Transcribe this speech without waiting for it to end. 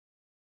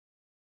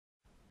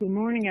Good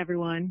morning,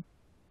 everyone.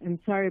 I'm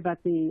sorry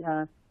about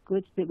the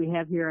glitch that we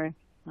have here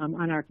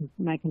on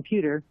my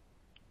computer.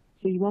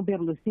 So you won't be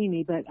able to see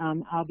me, but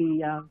I'll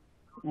be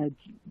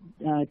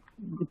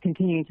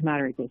continuing to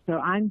moderate this. So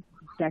I'm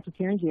Dr.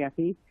 Karen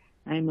Jaffe.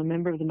 I am a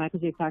member of the Michael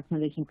J. Fox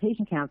Foundation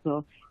Patient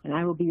Council, and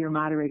I will be your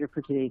moderator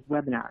for today's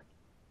webinar.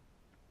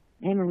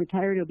 I am a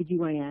retired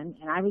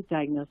OBGYN, and I was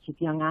diagnosed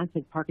with young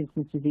onset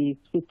Parkinson's disease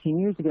 15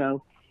 years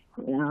ago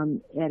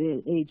at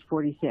age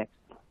 46.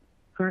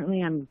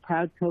 Currently, I'm a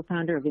proud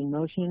co-founder of In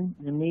Motion,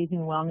 an amazing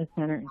wellness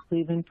center in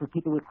Cleveland for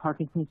people with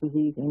Parkinson's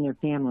disease and their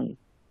families.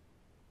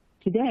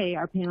 Today,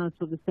 our panelists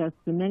will discuss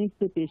the many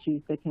sleep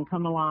issues that can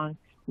come along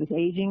with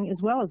aging as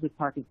well as with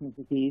Parkinson's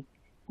disease,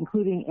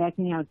 including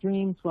acting out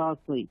dreams while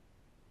asleep.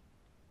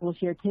 We'll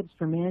share tips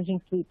for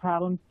managing sleep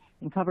problems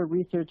and cover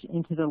research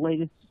into the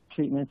latest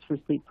treatments for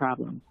sleep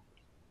problems.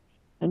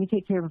 Let me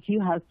take care of a few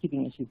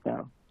housekeeping issues,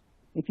 though.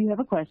 If you have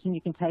a question,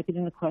 you can type it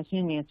in the question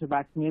and answer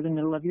box near the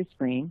middle of your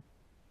screen.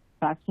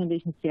 Fox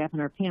Foundation staff and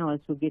our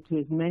panelists will get to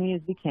as many as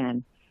we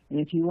can.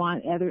 And if you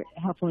want other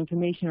helpful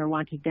information or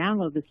want to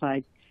download the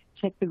slides,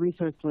 check the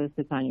resource list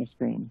that's on your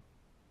screen.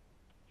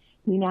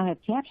 We now have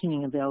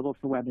captioning available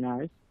for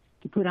webinars.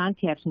 To put on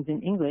captions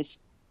in English,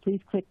 please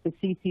click the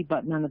CC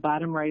button on the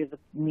bottom right of the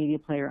media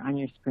player on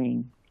your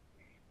screen.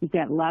 We've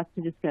got lots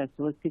to discuss,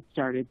 so let's get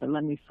started, but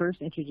let me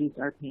first introduce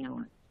our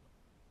panelists.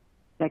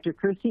 Dr.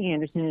 Kirsty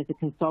Anderson is a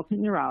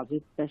consultant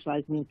neurologist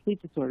specializing in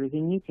sleep disorders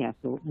in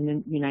Newcastle in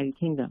the United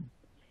Kingdom.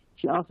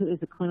 She also is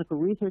a clinical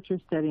researcher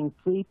studying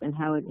sleep and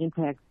how it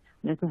impacts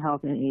mental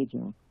health and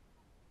aging.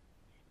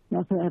 We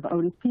also have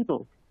Otis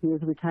Peoples, who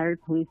is a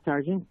retired police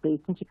sergeant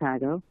based in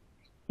Chicago.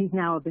 He's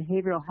now a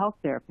behavioral health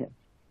therapist.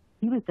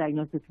 He was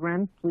diagnosed with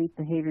REM sleep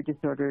behavior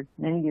disorder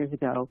many years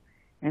ago,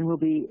 and we'll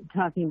be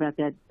talking about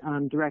that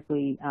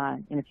directly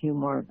in a few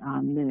more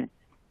minutes.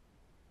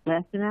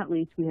 Last but not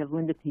least, we have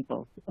Linda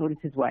Peoples,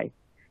 Otis's wife.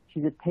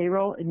 She's a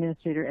payroll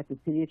administrator at the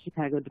City of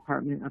Chicago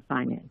Department of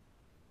Finance.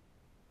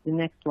 The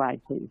next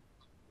slide, please.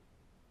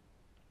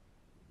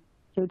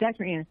 So,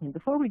 Dr. Anderson,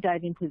 before we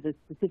dive into the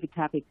specific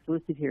topics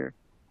listed here,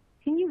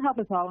 can you help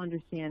us all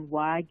understand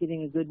why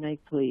getting a good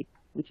night's sleep,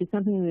 which is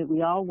something that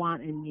we all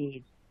want and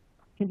need,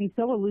 can be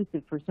so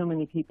elusive for so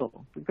many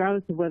people,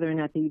 regardless of whether or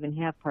not they even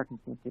have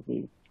Parkinson's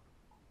disease?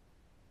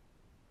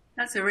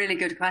 That's a really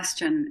good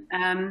question.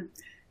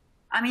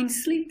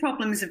 Sleep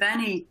problems of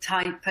any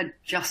type are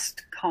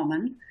just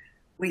common.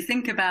 We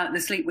think about the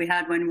sleep we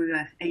had when we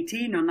were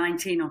 18 or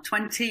 19 or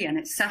 20, and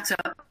it's set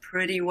up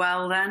pretty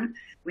well then.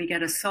 We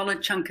get a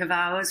solid chunk of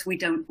hours. We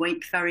don't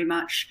wake very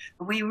much.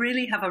 And we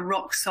really have a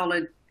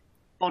rock-solid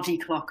body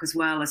clock as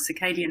well, a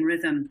circadian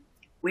rhythm.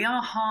 We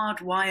are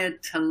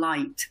hardwired to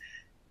light.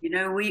 You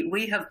know,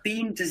 we have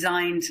been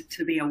designed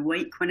to be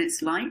awake when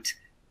it's light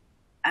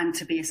and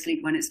to be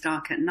asleep when it's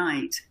dark at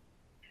night.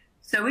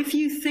 So if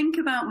you think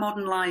about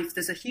modern life,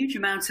 there's a huge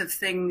amount of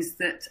things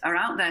that are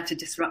out there to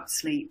disrupt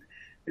sleep.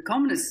 The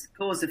commonest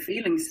cause of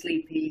feeling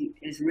sleepy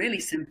is really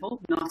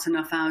simple, not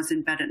enough hours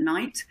in bed at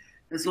night.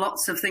 There's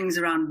lots of things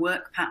around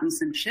work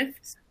patterns and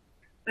shifts.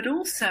 But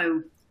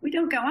also, we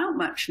don't go out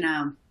much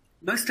now.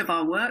 Most of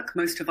our work,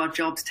 most of our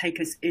jobs take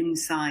us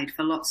inside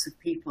for lots of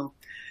people.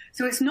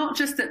 So it's not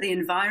just that the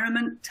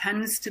environment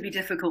tends to be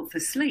difficult for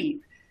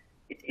sleep.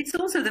 It's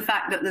also the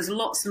fact that there's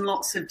lots and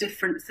lots of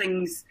different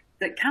things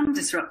that can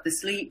disrupt the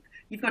sleep.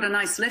 You've got a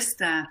nice list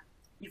there.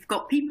 You've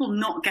got people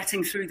not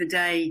getting through the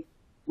day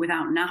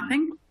without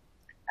napping.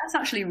 That's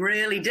actually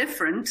really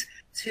different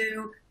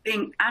to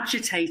being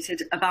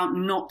agitated about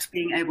not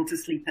being able to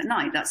sleep at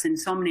night. That's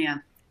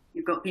insomnia.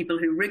 You've got people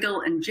who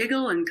wriggle and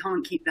jiggle and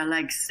can't keep their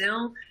legs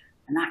still,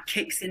 and that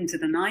kicks into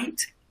the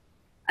night.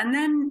 And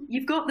then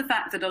you've got the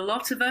fact that a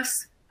lot of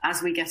us,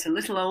 as we get a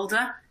little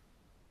older,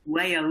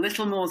 weigh a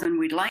little more than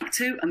we'd like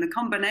to, and the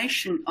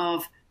combination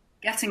of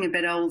getting a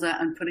bit older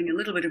and putting a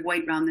little bit of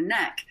weight around the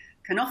neck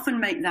can often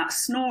make that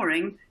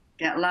snoring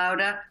get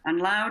louder and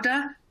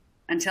louder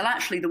until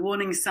actually the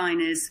warning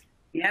sign is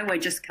the airway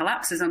just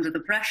collapses under the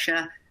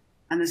pressure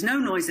and there's no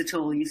noise at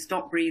all. You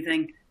stop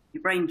breathing,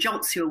 your brain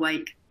jolts you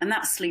awake, and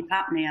that's sleep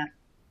apnea.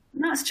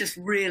 And that's just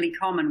really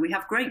common. We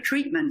have great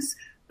treatments,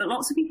 but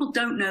lots of people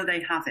don't know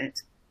they have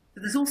it.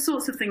 So there's all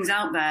sorts of things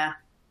out there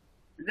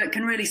that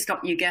can really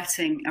stop you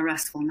getting a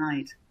restful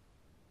night.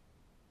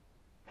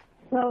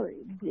 Well,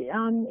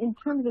 in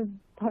terms of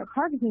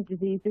Parkinson's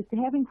disease, does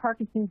having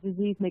Parkinson's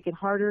disease make it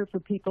harder for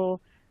people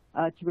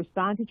to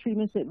respond to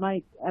treatments that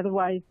might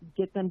otherwise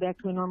get them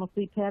back to a normal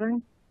sleep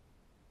pattern?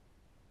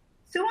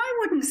 So I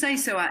wouldn't say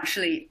so,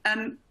 actually.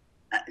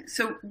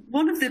 So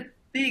one of the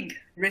big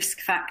risk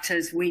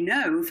factors we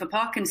know for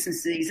Parkinson's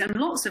disease and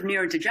lots of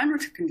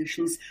neurodegenerative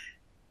conditions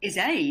is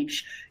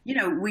age. You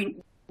know, we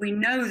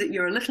know that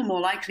you're a little more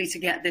likely to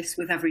get this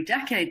with every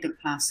decade that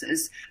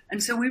passes.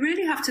 And so we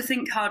really have to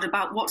think hard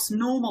about what's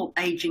normal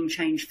aging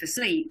change for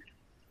sleep.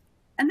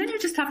 And then you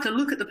just have to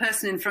look at the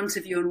person in front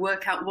of you and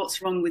work out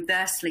what's wrong with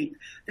their sleep.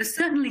 There's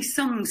certainly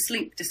some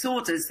sleep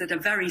disorders that are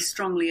very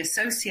strongly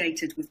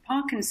associated with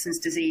Parkinson's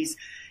disease.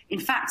 In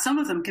fact, some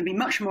of them can be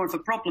much more of a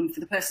problem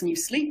for the person you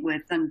sleep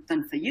with than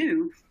for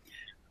you.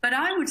 But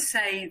I would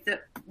say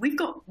that we've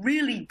got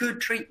really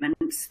good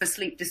treatments for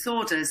sleep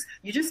disorders.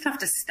 You just have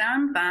to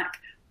stand back,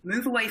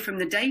 move away from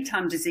the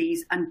daytime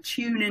disease, and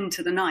tune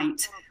into the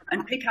night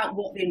and pick out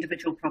what the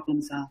individual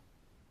problems are.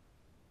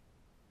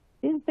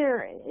 Is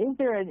there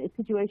a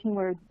situation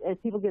where as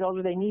people get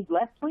older they need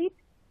less sleep,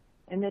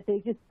 and that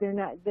they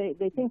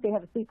think they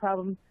have a sleep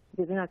problem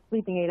because they're not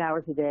sleeping 8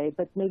 hours a day,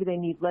 but maybe they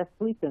need less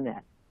sleep than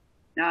that?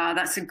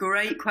 That's a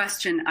great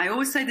question. I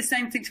always say the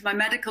same thing to my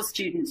medical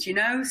students. You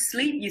know,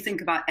 sleep, you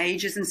think about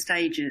ages and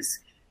stages.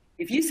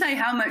 If you say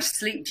how much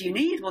sleep do you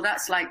need, well,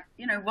 that's like,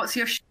 you know, what's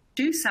your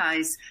shoe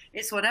size?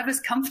 It's whatever's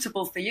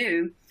comfortable for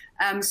you.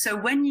 So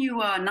when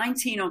you are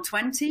 19 or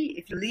 20,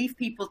 if you leave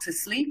people to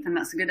sleep, and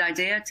that's a good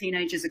idea,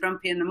 teenagers are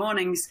grumpy in the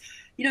mornings,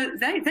 you know,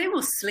 they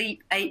will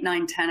sleep 8,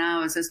 9, 10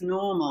 hours as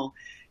normal.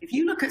 If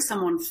you look at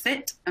someone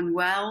fit and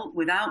well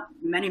without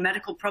many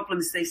medical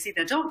problems they see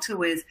their doctor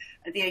with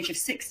at the age of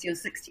 60 or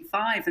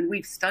 65, and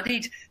we've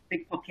studied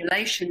big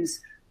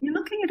populations, you're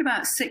looking at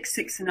about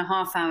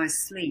 6.5 hours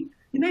sleep.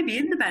 You may be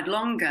in the bed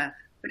longer,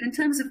 but in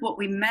terms of what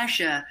we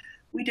measure,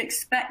 we'd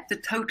expect the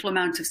total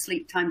amount of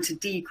sleep time to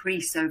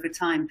decrease over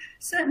time,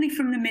 certainly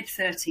from the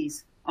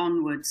mid-30s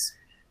onwards.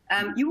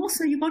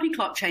 Your body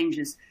clock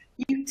changes.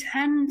 You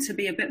tend to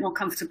be a bit more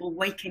comfortable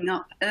waking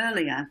up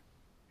earlier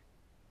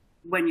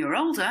when you're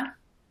older,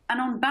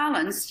 and on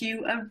balance,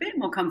 you are a bit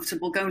more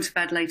comfortable going to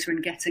bed later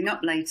and getting up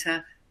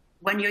later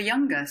when you're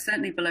younger,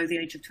 certainly below the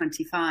age of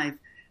 25. So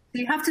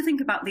you have to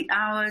think about the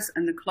hours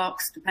and the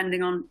clocks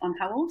depending on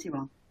how old you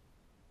are.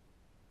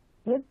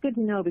 That's good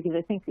to know, because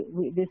I think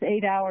this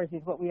 8 hours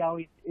is what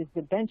is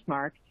the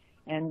benchmark,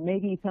 and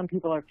maybe some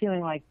people are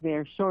feeling like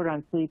they're short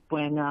on sleep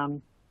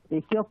when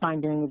they feel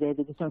fine during the day.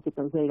 They just don't get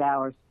those 8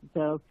 hours.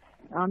 So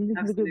this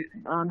Absolutely. Is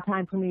a good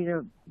time for me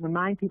to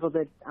remind people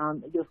that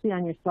you'll see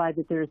on your slide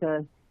that there's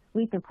a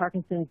sleep and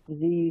Parkinson's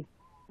disease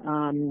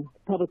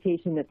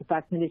publication that the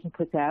Fox Foundation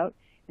puts out,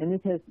 and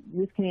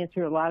this can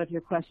answer a lot of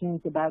your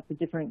questions about the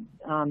different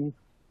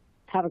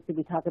topics that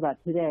we talk about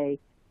today.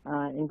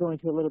 And go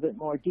into a little bit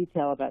more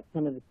detail about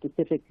some of the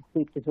specific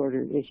sleep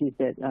disorder issues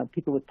that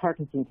people with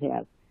Parkinson's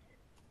have.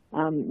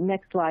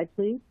 Next slide,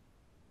 please.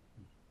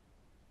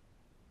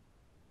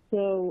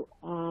 So,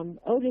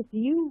 Otis,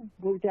 you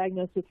were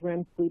diagnosed with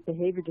REM sleep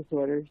behavior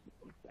disorders,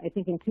 I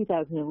think in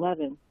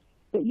 2011,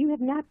 but you have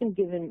not been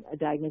given a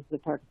diagnosis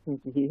of Parkinson's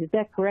disease. Is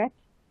that correct?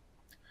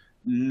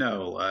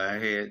 No, I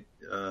had,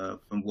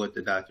 from what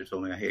the doctor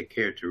told me, I had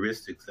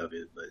characteristics of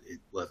it, but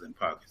it wasn't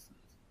Parkinson's.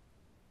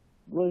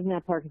 Well, it's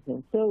not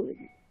Parkinson's. So,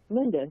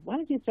 Linda, why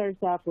don't you start us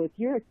off with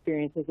your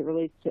experience as it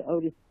relates to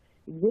Otis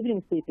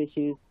exhibiting sleep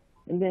issues,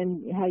 and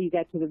then how you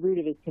got to the root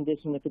of his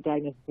condition with the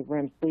diagnosis of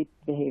REM sleep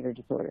behavior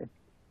disorder.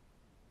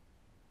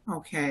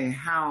 Okay,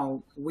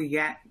 how we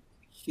got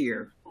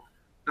here.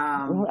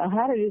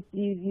 How did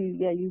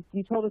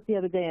you told us the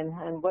other day,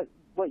 and what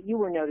you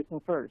were noticing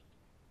first.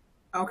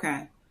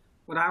 Okay,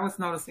 what I was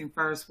noticing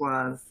first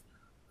was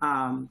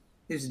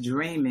his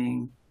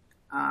dreaming.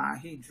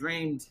 He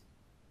dreamed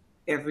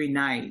every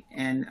night,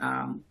 and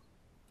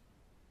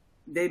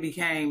they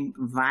became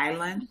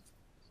violent.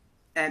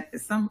 At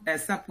some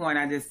point,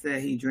 I just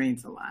said he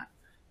dreams a lot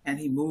and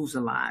he moves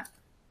a lot.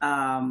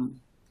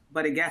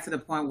 But it got to the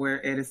point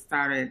where it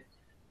started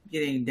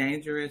getting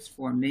dangerous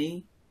for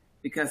me,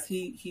 because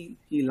he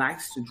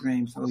likes to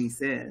dream, so he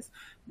says.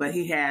 But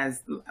he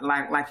has,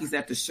 like he's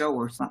at the show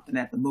or something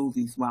at the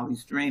movies while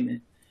he's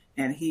dreaming,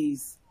 and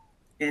he's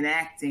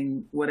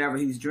enacting whatever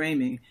he's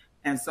dreaming.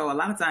 And so a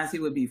lot of times he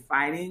would be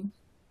fighting.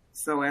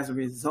 So as a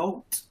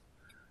result,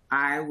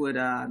 I would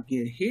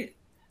get hit.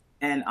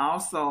 And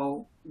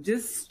also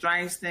just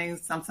strange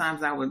things.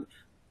 Sometimes I would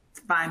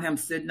find him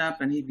sitting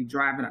up and he'd be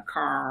driving a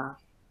car.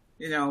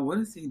 You know, what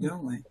is he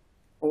doing?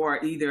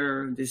 Or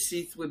either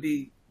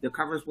the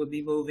covers would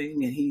be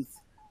moving and he's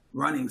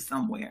running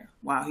somewhere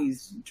while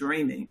he's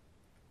dreaming.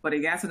 But it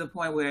got to the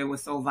point where it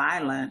was so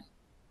violent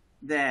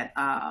that,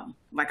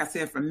 like I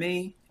said, for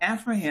me and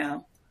for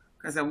him,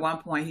 because at one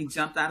point he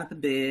jumped out of the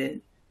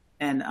bed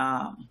and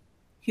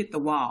hit the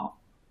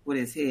wall with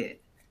his head.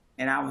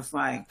 And I was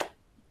like,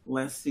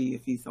 let's see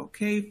if he's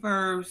okay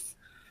first.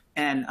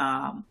 And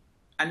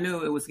I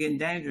knew it was getting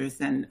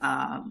dangerous. And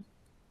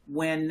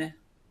when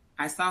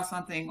I saw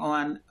something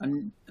on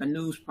a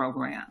news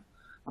program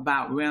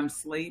about REM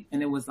sleep,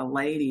 and it was a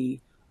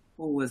lady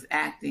who was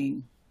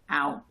acting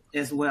out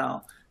as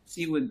well.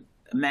 She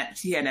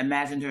had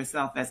imagined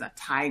herself as a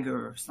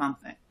tiger or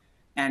something,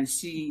 and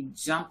she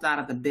jumped out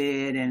of the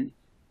bed and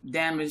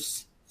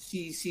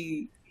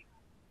she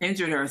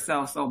injured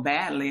herself so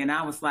badly. And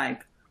I was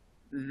like,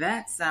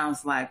 that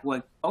sounds like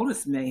what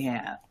Otis may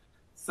have.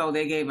 So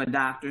they gave a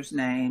doctor's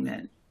name,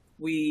 and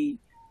we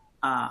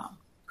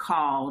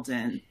called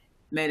and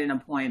made an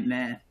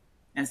appointment.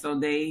 And so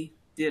they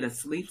did a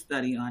sleep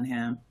study on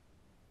him.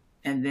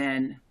 And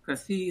then,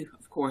 because he,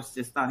 of course,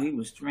 just thought he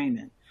was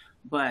dreaming.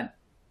 But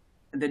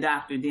the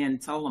doctor then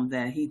told him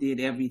that he did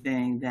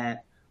everything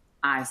that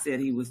I said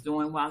he was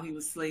doing while he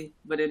was asleep.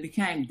 But it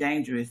became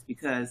dangerous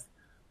because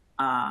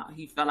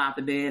he fell out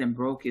the bed and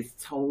broke his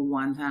toe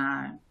one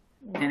time.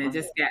 And it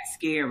just got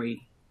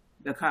scary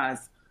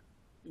because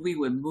we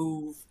would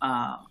move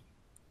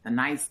the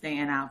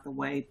nightstand out the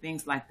way,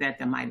 things like that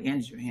that might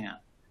injure him.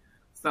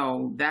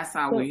 So that's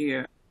how we're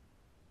here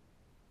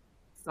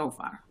so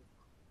far.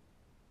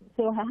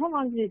 So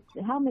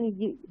how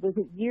many, was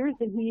it years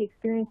that he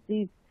experienced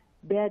these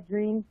bad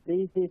dreams,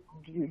 this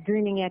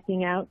dreaming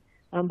acting out,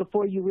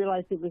 before you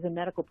realized it was a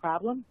medical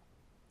problem?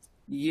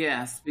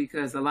 Yes,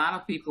 because a lot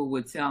of people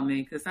would tell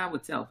me, because I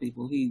would tell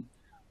people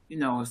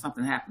if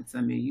something happened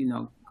to me,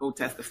 go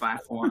testify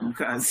for him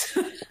because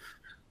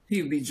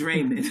he'd be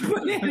dreaming.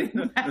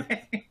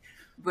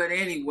 But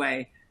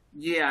anyway,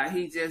 yeah,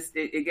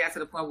 it got to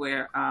the point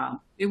where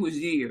it was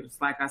years,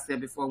 like I said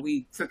before,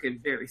 we took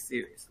it very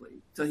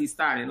seriously. So he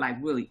started like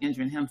really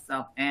injuring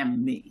himself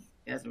and me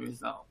as a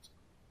result.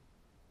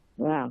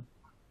 Wow.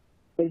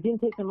 But it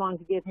didn't take them long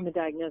to give him a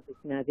diagnosis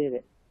now, did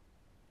it?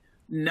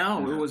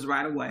 No, it was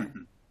right away.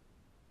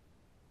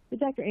 But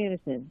Dr.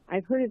 Anderson,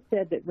 I've heard it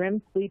said that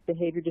REM sleep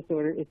behavior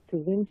disorder is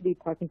presumed to be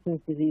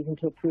Parkinson's disease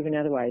until proven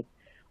otherwise.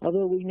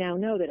 Although we now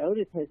know that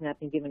Otis has not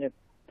been given a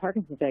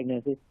Parkinson's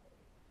diagnosis,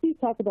 please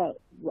talk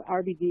about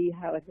RBD,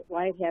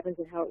 why it happens,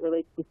 and how it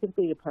relates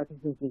specifically to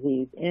Parkinson's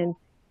disease. And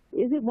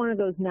is it one of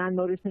those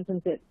non-motor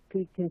symptoms that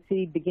we can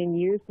see begin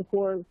years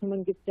before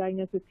someone gets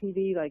diagnosed with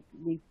PD, like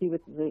we see with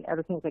the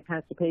other things like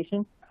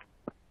constipation?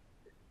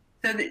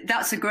 So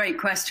that's a great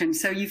question.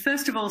 So you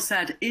first of all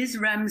said, is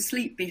REM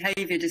sleep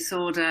behavior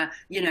disorder,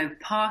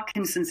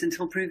 Parkinson's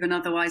until proven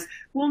otherwise?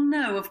 Well,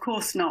 no, of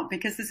course not,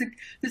 because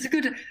there's a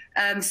good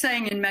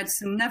saying in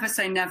medicine, never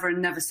say never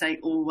and never say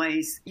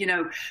always,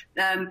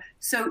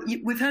 So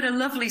we've heard a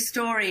lovely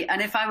story. And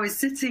if I was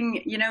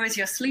sitting, as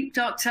your sleep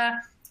doctor,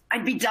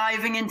 I'd be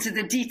diving into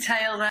the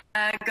detail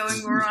there,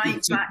 going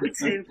right back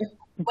to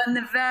when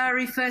the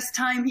very first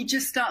time he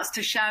just starts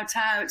to shout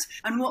out.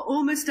 And what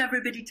almost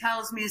everybody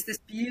tells me is this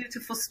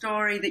beautiful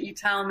story that you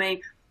tell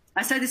me.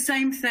 I say the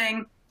same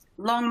thing.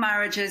 Long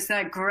marriages,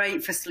 they're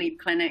great for sleep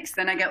clinics.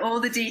 Then I get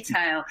all the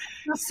detail.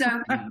 So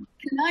can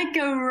I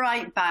go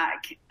right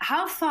back?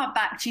 How far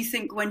back do you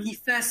think when he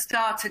first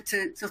started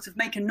to sort of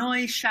make a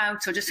noise,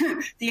 shout, or just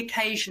the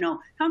occasional?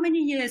 How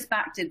many years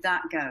back did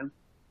that go?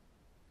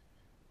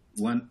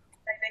 One.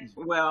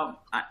 Well,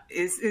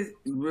 it's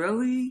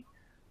really...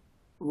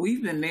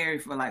 We've been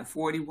married for like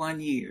 41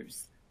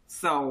 years.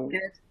 So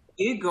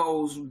it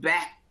goes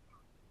back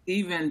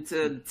even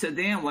to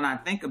then. When I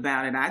think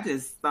about it, I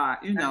just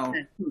thought,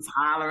 he's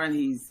hollering.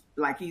 He's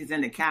in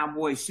the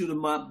cowboy shoot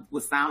 'em up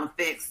with sound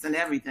effects and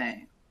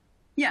everything.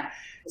 Yeah.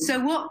 So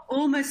what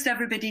almost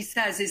everybody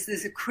says is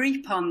there's a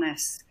creep on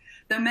this.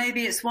 That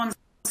maybe it's once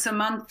a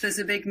month there's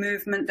a big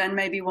movement, then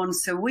maybe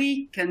once a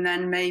week, and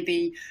then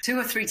maybe 2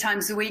 or 3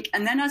 times a week.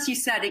 And then, as you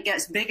said, it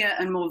gets bigger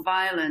and more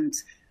violent.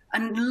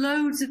 And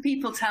loads of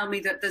people tell me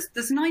that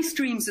there's nice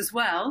dreams as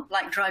well,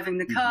 like driving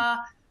the car,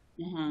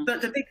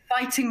 but the big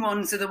fighting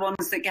ones are the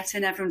ones that get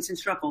in, everyone's in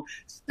trouble.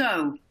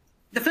 So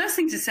the first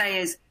thing to say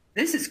is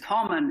this is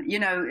common.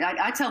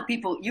 I tell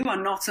people you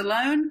are not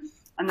alone,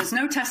 and there's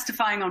no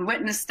testifying on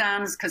witness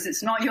stands because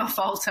it's not your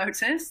fault,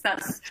 Otis.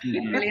 That's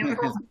really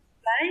important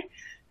to say.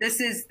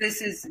 This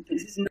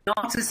is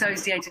not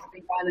associated with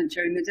being violent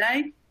during the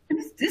day.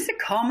 This is a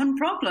common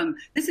problem.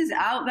 This is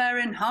out there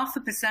in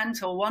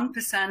 0.5% or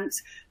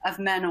 1% of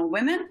men or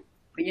women.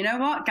 But you know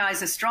what?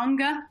 Guys are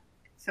stronger.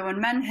 So when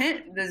men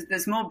hit,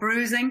 there's more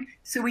bruising.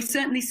 So we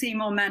certainly see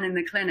more men in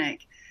the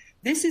clinic.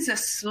 This is a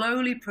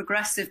slowly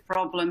progressive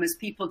problem, as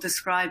people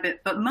describe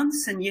it, but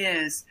months and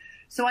years.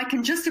 So I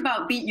can just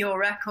about beat your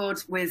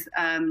record with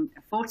a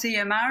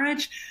 40-year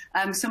marriage.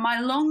 So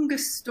my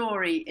longest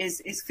story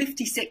is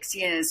 56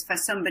 years for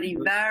somebody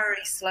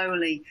very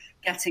slowly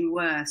getting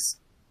worse.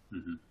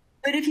 Mm-hmm.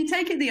 But if you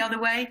take it the other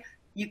way,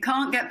 you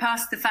can't get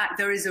past the fact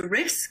there is a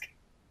risk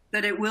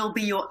that it will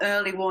be your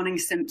early warning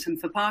symptom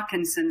for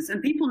Parkinson's.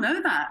 And people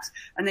know that,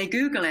 and they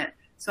Google it.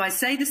 So I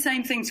say the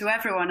same thing to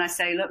everyone. I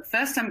say, look,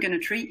 first I'm going to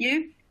treat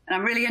you. And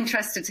I'm really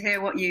interested to hear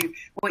what you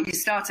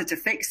started to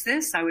fix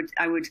this. I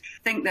would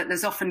think that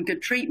there's often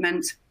good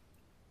treatment.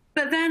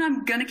 But then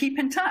I'm going to keep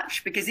in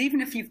touch, because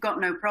even if you've got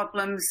no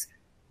problems,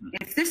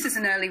 if this is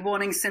an early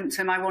warning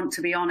symptom, I want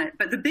to be on it.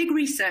 But the big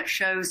research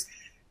shows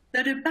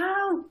that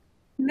about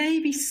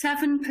maybe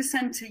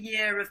 7% a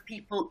year of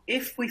people,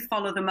 if we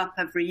follow them up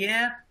every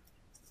year,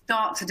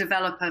 start to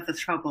develop other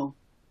trouble.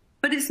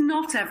 But it's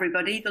not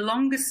everybody. The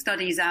longest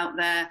studies out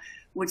there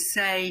would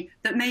say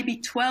that maybe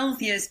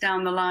 12 years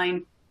down the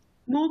line,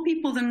 more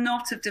people than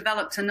not have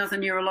developed another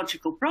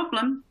neurological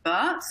problem,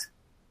 but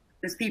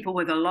there's people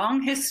with a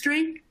long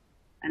history,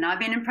 and I've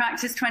been in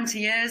practice 20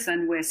 years,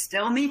 and we're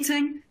still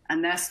meeting,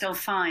 and they're still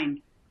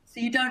fine. So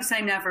you don't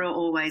say never or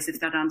always, if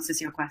that answers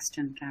your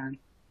question, Karen.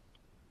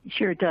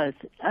 Sure it does.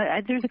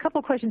 There's a couple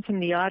of questions from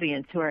the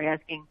audience who are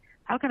asking,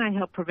 how can I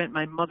help prevent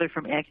my mother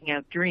from acting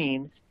out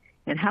dreams?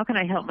 And how can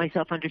I help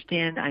myself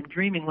understand I'm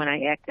dreaming when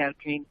I act out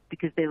dreams,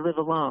 because they live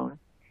alone,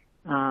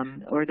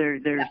 or they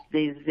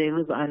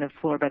live on a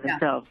floor by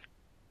themselves?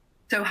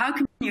 So how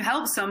can you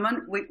help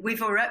someone?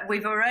 We've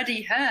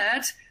already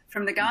heard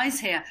from the guys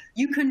here.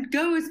 You can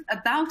go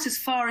about as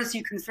far as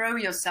you can throw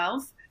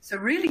yourself. So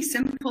really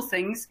simple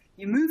things.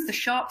 You move the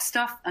sharp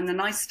stuff and the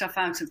nice stuff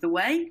out of the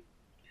way.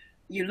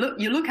 You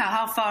look at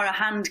how far a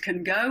hand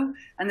can go,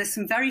 and there's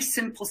some very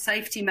simple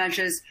safety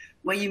measures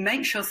where you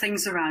make sure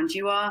things around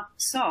you are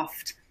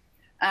soft.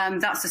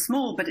 That's a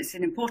small, but it's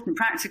an important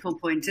practical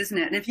point, isn't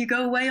it? And if you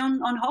go away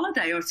on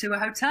holiday or to a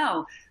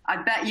hotel,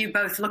 I bet you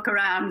both look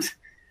around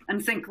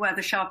and think where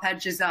the sharp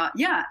edges are.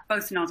 Yeah,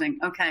 both nodding.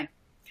 Okay.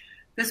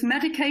 There's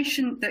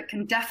medication that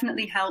can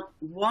definitely help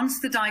once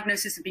the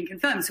diagnosis has been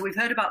confirmed. So we've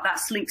heard about that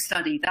sleep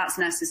study. That's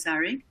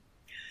necessary.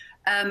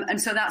 And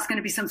so that's going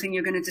to be something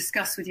you're going to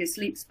discuss with your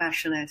sleep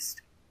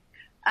specialist.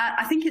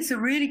 I think it's a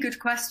really good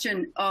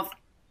question of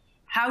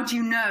how do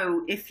you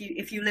know if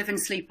you live and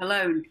sleep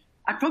alone?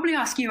 I'd probably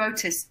ask you,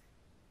 Otis,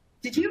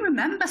 did you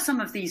remember some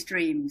of these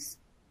dreams?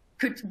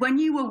 When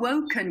you were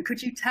woken,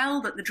 could you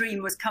tell that the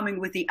dream was coming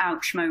with the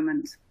ouch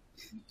moment?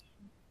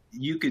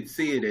 You could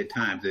see it at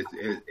times.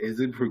 As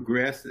it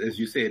progressed, as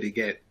you said,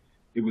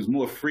 it was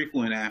more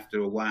frequent after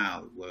a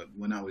while.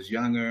 When I was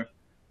younger,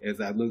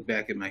 as I look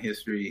back at my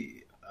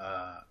history,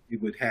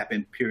 it would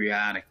happen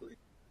periodically.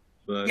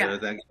 But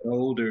as I got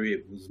older,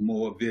 it was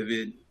more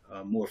vivid,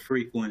 more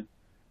frequent.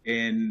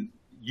 And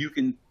you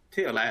can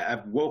tell, I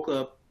woke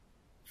up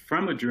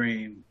from a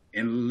dream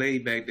and lay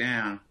back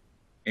down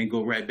and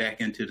go right back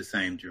into the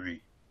same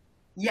dream.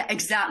 Yeah,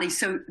 exactly.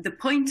 So the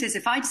point is,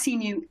 if I'd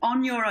seen you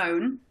on your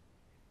own,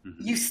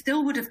 you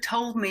still would have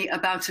told me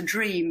about a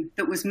dream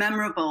that was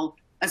memorable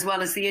as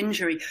well as the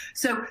injury.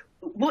 So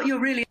what you're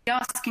really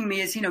asking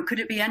me is, could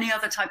it be any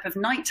other type of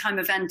nighttime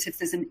event if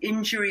there's an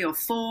injury or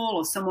fall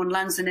or someone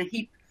lands in a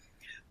heap?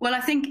 Well, I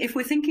think if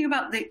we're thinking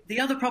about the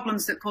other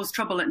problems that cause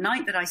trouble at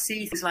night that I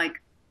see, things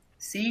like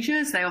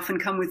seizures, they often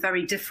come with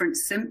very different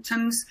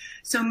symptoms.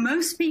 So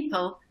most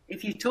people,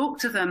 if you talk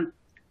to them,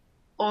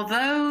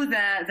 although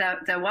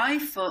their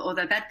wife or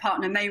their bed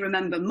partner may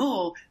remember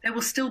more, they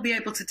will still be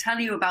able to tell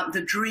you about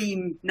the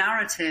dream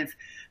narrative.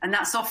 And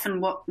that's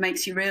often what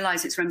makes you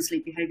realize it's REM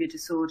sleep behavior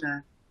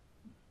disorder.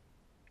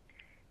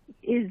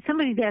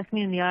 Somebody's asked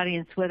me in the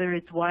audience whether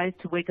it's wise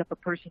to wake up a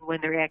person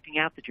when they're acting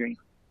out the dream.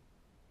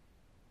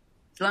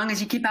 As long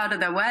as you keep out of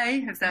their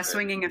way if they're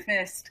swinging a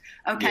fist.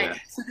 Okay, yeah.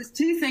 So there's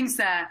two things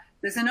there.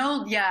 There's an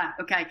old,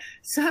 okay.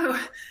 So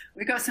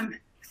we've got some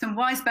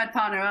wise bed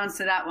partner who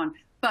answer that one.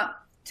 But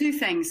two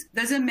things.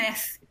 There's a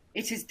myth.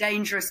 It is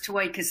dangerous to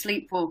wake a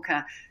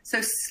sleepwalker.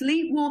 So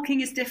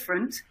sleepwalking is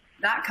different.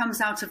 That comes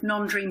out of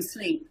non-dream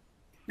sleep.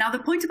 Now, the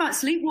point about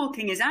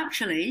sleepwalking is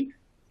actually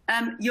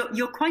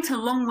you're quite a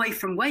long way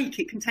from wake.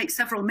 It can take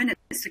several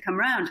minutes to come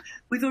round.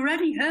 We've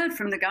already heard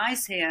from the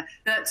guys here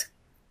that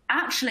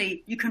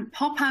actually you can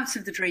pop out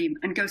of the dream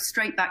and go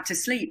straight back to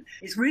sleep.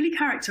 It's really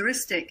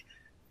characteristic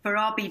for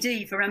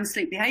RBD, for REM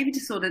sleep behavior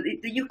disorder,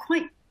 that you're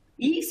quite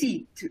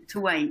easy to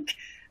wake.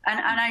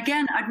 And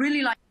again, I'd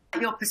really like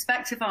your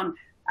perspective on,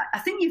 I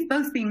think you've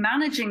both been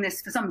managing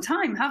this for some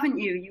time, haven't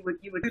you? You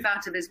would move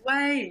out of his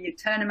way, you'd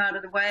turn him out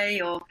of the way,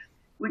 or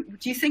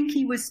do you think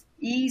he was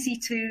easy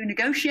to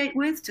negotiate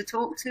with, to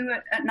talk to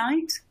at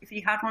night, if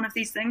he had one of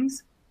these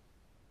things?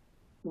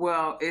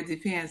 Well, it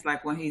depends.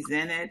 Like when he's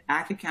in it,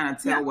 I can kind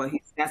of tell when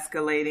he's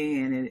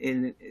escalating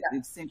and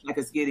it seems like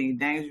it's getting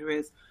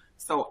dangerous.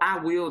 So I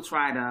will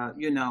try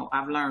to,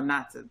 I've learned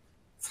not to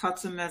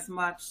touch him as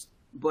much,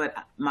 but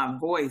my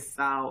voice,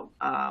 I'll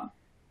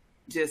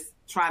just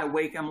try to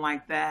wake him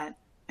like that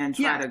and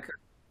try to,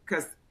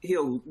 because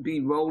he'll be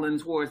rolling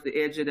towards the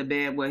edge of the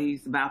bed where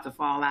he's about to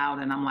fall out.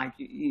 And I'm like,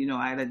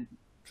 I had to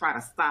try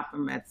to stop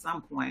him at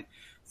some point.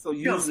 So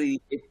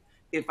usually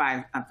if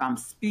I'm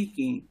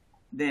speaking,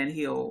 then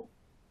he'll,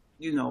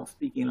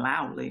 speaking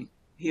loudly,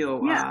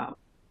 he'll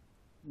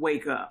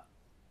wake up.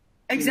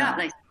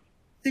 Exactly.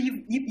 So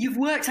you've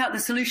worked out the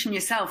solution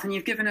yourself and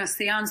you've given us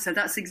the answer.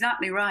 That's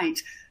exactly right.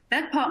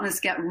 Bed partners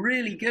get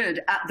really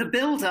good at the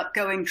build-up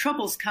going,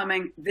 trouble's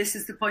coming, this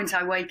is the point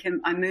I wake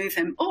him, I move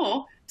him.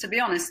 Or, to be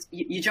honest,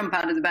 you jump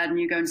out of the bed and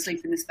you go and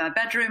sleep in the spare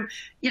bedroom.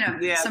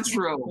 Some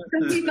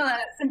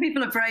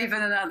people are braver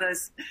than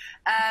others.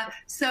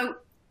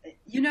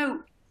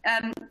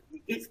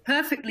 It's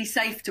perfectly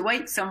safe to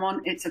wake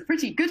someone. It's a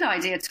pretty good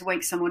idea to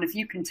wake someone if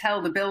you can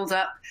tell the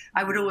build-up.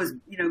 I would always,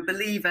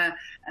 believe a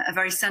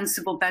very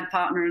sensible bed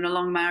partner in a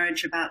long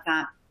marriage about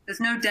that.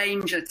 There's no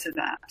danger to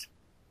that.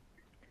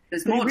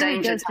 There's more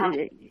danger to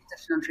having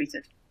session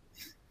untreated.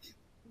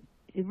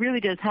 It really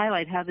does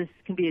highlight how this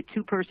can be a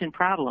two-person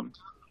problem.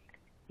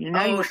 You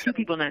have two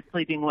people not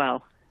sleeping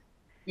well.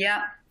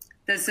 Yeah,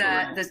 there's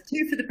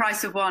two for the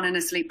price of one in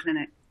a sleep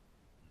clinic.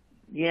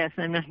 Yes,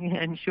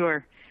 I'm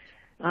sure.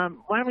 Why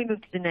don't we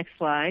move to the next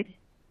slide?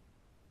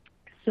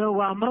 So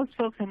while most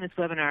folks on this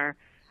webinar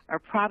are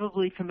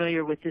probably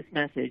familiar with this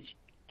message,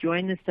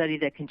 join the study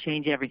that can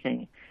change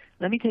everything.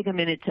 Let me take a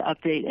minute to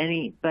update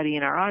anybody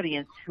in our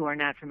audience who are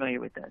not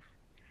familiar with this.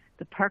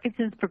 The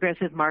Parkinson's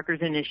Progressive Markers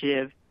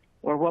Initiative,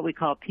 or what we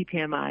call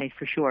PPMI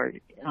for short,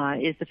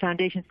 is the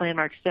Foundation's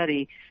landmark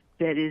study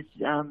that is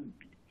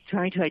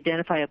trying to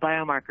identify a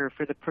biomarker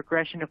for the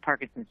progression of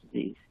Parkinson's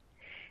disease.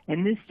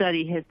 And this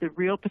study has the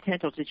real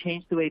potential to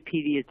change the way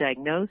PD is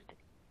diagnosed,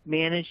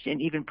 managed, and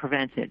even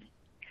prevented.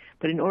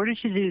 But in order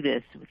to do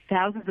this,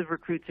 thousands of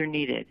recruits are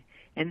needed.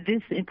 And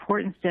this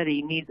important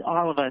study needs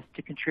all of us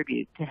to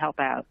contribute, to help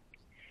out.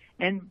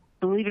 And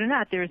believe it or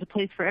not, there is a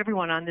place for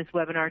everyone on this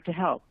webinar to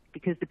help,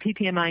 because the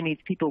PPMI needs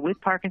people with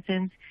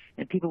Parkinson's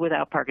and people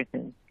without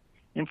Parkinson's.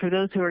 And for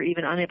those who are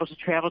even unable to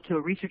travel to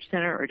a research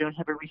center or don't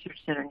have a research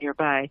center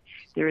nearby,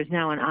 there is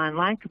now an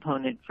online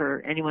component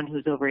for anyone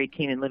who's over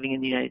 18 and living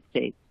in the United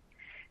States.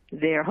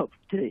 They are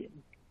hoping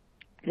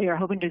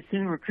to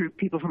soon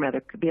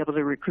be able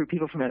to recruit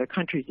people from other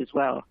countries as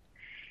well.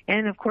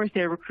 And of course,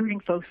 they're recruiting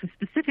folks with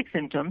specific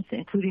symptoms,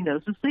 including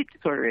those with sleep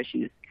disorder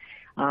issues.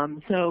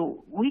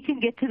 So we can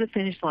get to the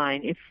finish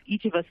line if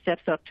each of us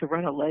steps up to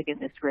run a leg in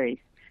this race.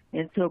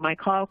 And so my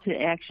call to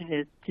action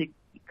is to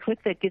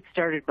click that Get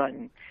Started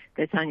button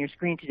that's on your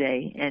screen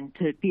today, and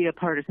to be a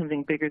part of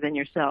something bigger than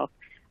yourself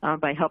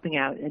by helping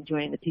out and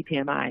joining the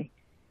PPMI.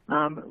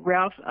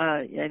 Ralph,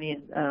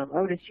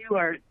 Otis, you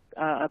are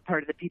a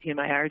part of the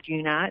PPMI, are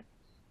you not?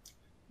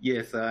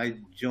 Yes, I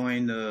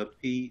joined the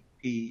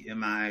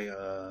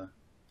PPMI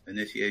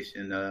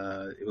initiation.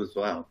 It was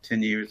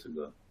 10 years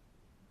ago.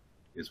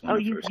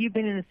 You've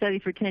been in the study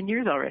for 10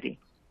 years already.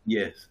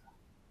 Yes.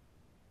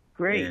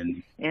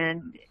 Great.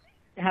 And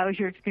how has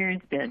your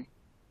experience been?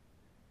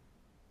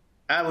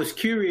 I was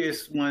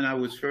curious when I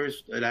was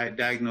first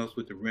diagnosed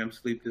with the REM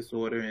sleep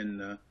disorder,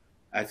 and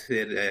I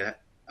said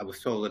I was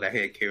told that I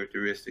had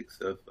characteristics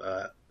of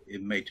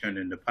it may turn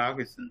into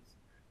Parkinson's.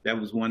 That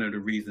was one of the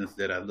reasons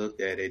that I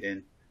looked at it.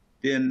 And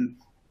then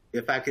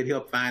if I could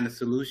help find a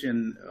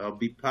solution or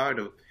be part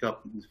of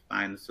helping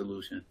find a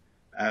solution,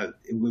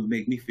 it would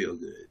make me feel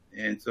good.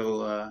 And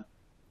so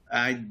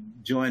I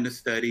joined the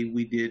study.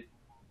 We did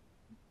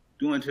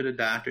going to the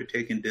doctor,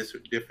 taking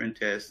different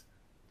tests,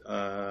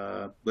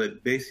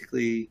 but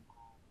basically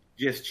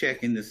just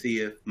checking to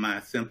see if my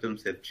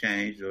symptoms have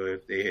changed or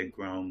if they had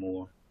grown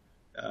more.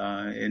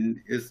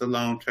 And it's a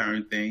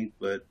long-term thing,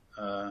 but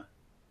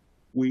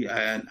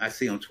I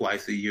see them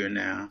twice a year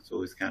now,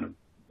 so it's kind of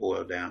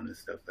boiled down and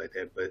stuff like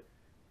that. But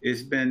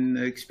it's been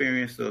an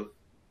experience of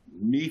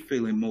me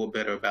feeling more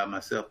better about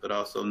myself, but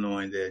also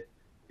knowing that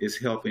it's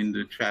helping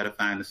to try to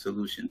find a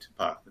solution to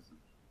Parkinson's.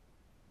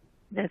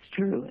 That's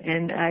true.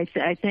 And I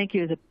thank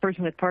you as a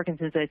person with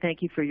Parkinson's. I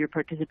thank you for your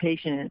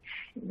participation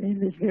in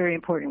this very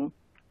important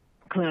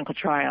clinical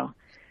trial.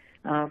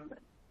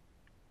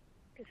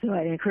 So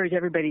I encourage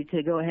everybody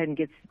to go ahead and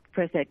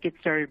press that Get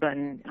Started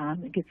button,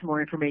 get some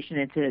more information,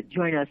 and to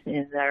join us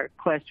in our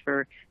quest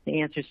for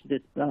the answers to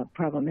this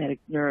problematic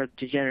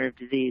neurodegenerative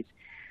disease.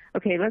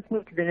 Okay, let's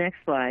move to the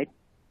next slide.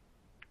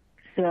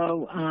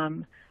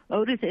 So,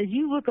 Otis, as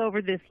you look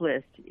over this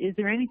list, is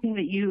there anything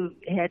that you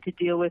had to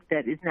deal with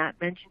that is not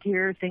mentioned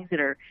here, things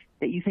that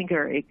you think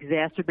are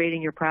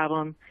exacerbating your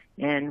problem?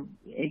 And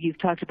you've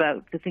talked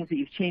about the things that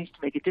you've changed to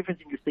make a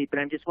difference in your sleep, but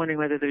I'm just wondering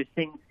whether there's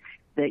things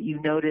that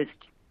you noticed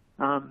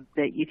that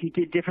if you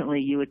did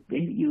differently, you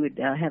would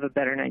have a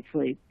better night's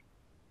sleep.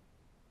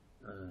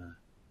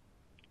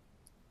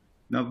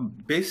 Now,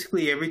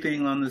 basically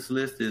everything on this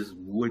list is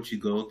what you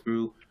go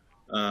through.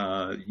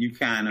 You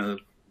kind of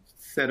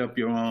set up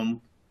your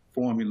own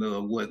formula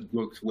of what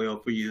works well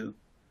for you.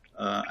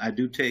 I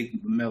do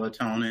take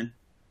melatonin.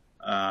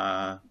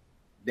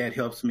 That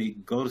helps me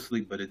go to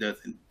sleep, but it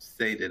doesn't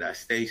say that I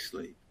stay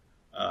asleep.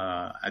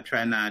 I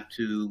try not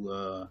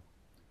to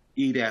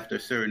eat after a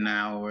certain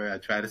hour. I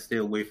try to stay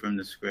away from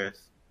the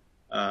stress.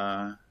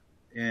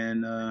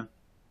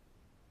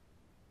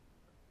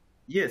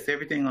 Yes,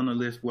 everything on the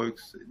list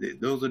works.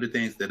 Those are the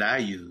things that I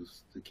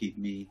use to keep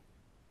me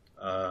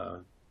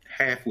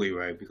halfway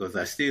right, because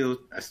I still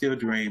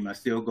dream, I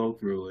still go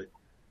through it.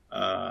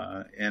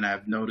 And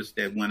I've noticed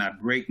that when I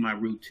break my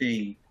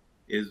routine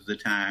is the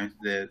times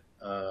that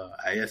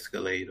I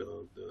escalate,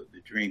 or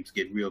the dreams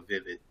get real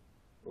vivid.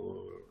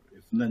 Or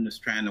if Linda's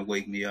trying to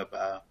wake me up,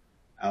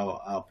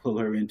 I'll pull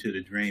her into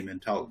the dream and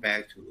talk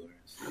back to her.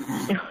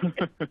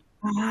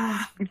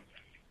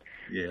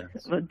 Yeah.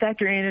 Well,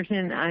 Dr.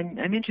 Anderson,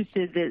 I'm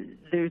interested that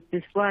there's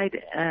this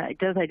slide. It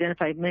does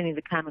identify many of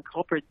the common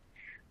culprits,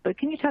 but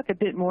can you talk a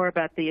bit more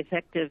about the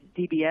effect of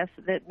DBS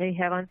that may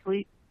have on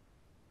sleep?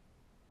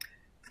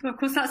 Well, of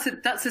course,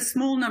 that's a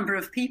small number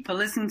of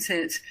people, isn't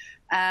it?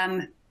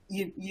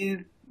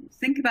 You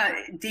think about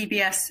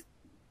DBS.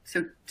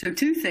 So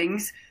two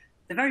things.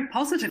 The very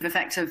positive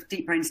effect of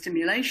deep brain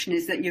stimulation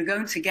is that you're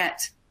going to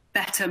get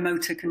better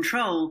motor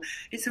control.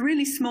 It's a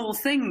really small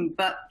thing,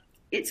 but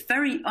it's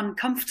very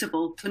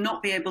uncomfortable to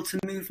not be able to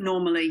move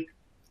normally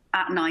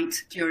at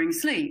night during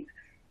sleep.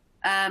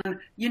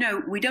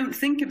 We don't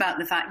think about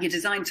the fact you're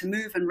designed to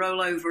move and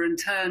roll over and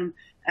turn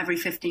every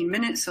 15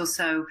 minutes or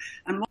so.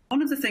 And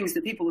one of the things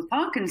that people with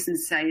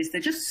Parkinson's say is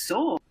they're just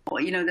sore.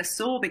 They're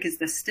sore because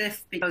they're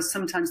stiff, because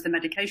sometimes the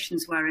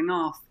medication's wearing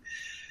off.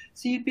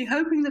 So you'd be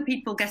hoping that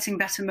people getting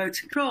better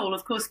motor control.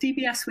 Of course,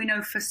 DBS, we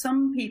know for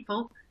some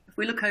people, if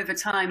we look over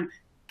time,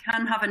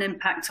 can have an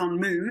impact on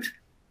mood,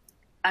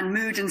 and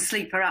mood and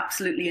sleep are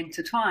absolutely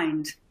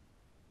intertwined.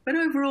 But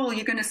overall,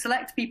 you're going to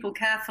select people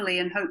carefully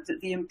and hope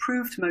that the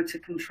improved motor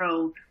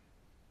control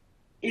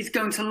is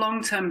going to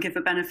long-term give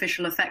a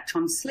beneficial effect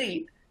on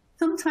sleep,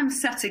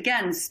 sometimes set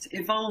against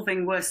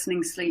evolving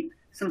worsening sleep,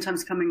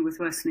 sometimes coming with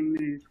worsening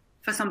mood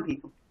for some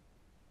people.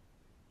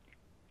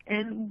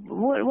 And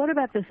what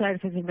about the side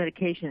effects of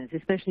medications,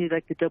 especially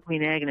like the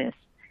dopamine agonists?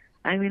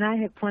 I mean, I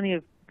have plenty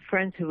of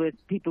friends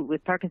people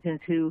with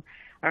Parkinson's who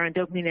are on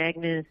dopamine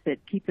agonists that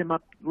keep them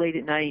up late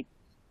at night,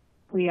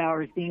 3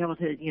 hours, being able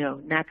to,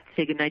 not to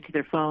say goodnight to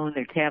their phone,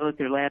 their tablet,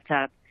 their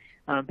laptop,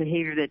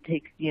 behavior that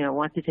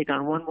wants to take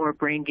on one more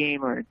brain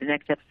game or the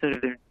next episode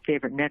of their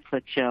favorite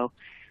Netflix show.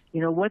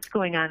 What's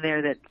going on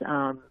there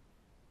that's...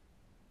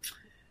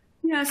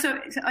 Yeah, so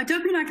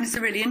dopamine agonists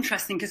are really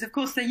interesting because, of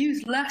course, they're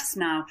used less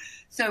now.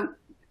 So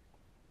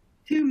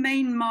two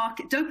main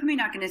dopamine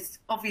agonists,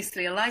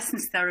 obviously, are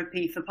licensed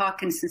therapy for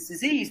Parkinson's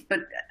disease,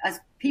 but as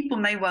people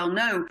may well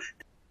know,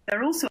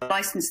 they're also a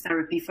licensed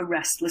therapy for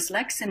restless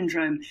leg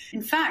syndrome.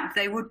 In fact,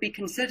 they would be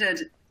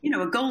considered,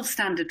 a gold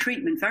standard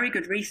treatment, very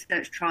good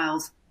research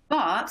trials.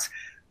 But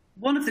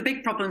one of the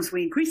big problems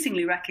we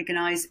increasingly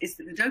recognize is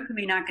that the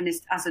dopamine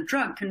agonist as a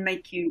drug can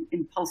make you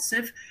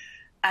impulsive,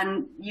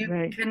 and you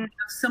can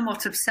have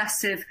somewhat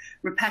obsessive,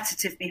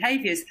 repetitive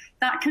behaviors.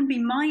 That can be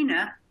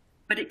minor,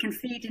 but it can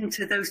feed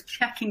into those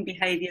checking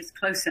behaviors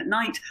close at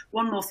night.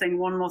 One more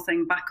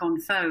thing, back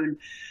on phone.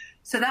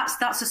 So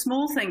that's a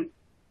small thing.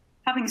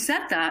 Having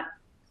said that,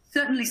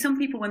 certainly some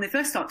people, when they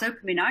first start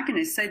dopamine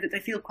agonists, say that they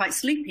feel quite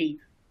sleepy.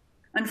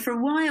 And for a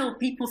while,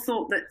 people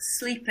thought that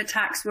sleep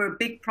attacks were a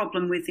big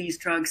problem with these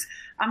drugs.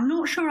 I'm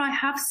not sure I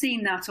have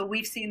seen that, or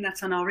we've seen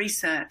that on our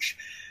research.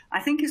 I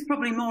think it's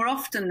probably more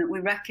often that we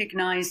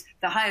recognize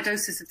that higher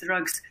doses of the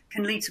drugs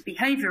can lead to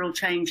behavioral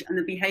change, and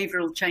the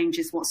behavioral change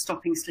is what's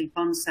stopping sleep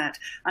onset.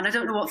 And I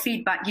don't know what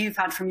feedback you've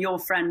had from your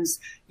friends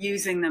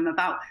using them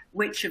about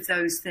which of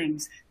those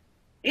things.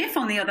 If,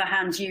 on the other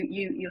hand,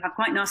 you have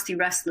quite nasty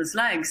restless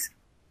legs,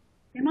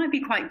 they might be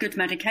quite good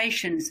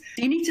medications.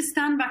 You need to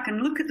stand back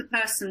and look at the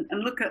person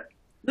and look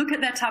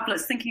at their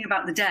tablets, thinking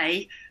about the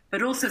day,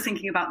 but also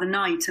thinking about the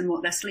night and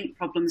what their sleep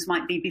problems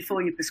might be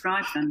before you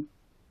prescribe them.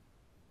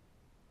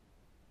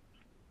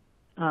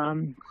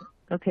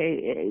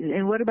 Okay,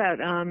 and what about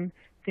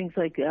things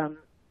like,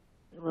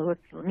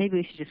 maybe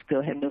we should just go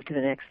ahead and move to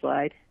the next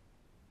slide.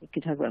 We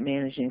could talk about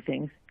managing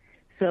things.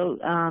 So,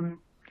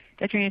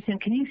 Dr. Anderson,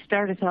 can you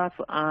start us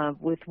off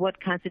with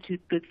what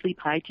constitutes good sleep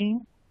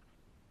hygiene?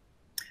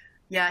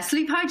 Yeah,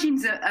 sleep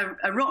hygiene's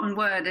a rotten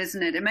word,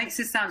 isn't it? It makes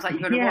it sound like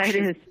you've got to wash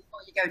it before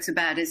you go to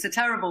bed. It's a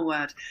terrible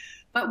word.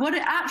 But what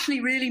it actually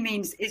really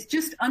means is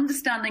just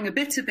understanding a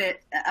bit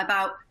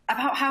about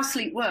how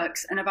sleep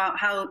works and about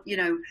how,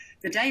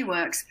 the day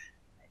works.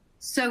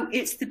 So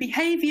it's the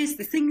behaviors,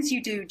 the things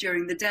you do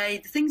during the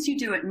day, the things you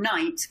do at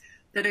night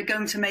that are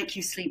going to make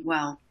you sleep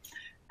well.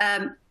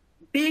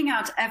 Being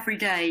out every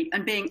day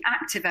and being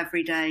active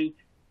every day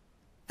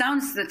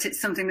sounds that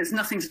it's something that's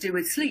nothing to do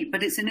with sleep,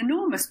 but it's an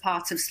enormous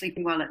part of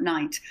sleeping well at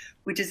night.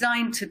 We're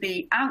designed to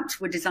be out,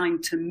 we're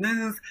designed to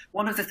move.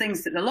 One of the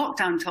things that the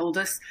lockdown told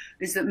us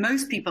is that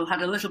most people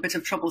had a little bit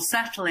of trouble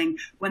settling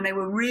when they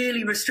were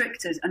really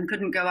restricted and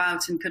couldn't go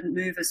out and couldn't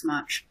move as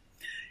much.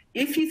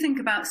 If you think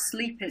about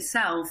sleep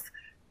itself,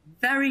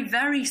 very,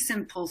 very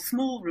simple,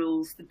 small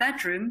rules. The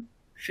bedroom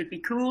should be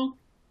cool,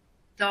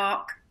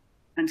 dark,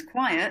 and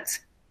quiet,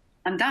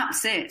 and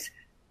that's it.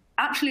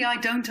 Actually, I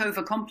don't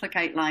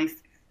overcomplicate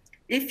life.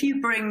 If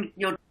you bring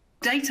your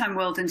daytime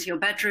world into your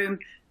bedroom,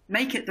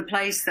 make it the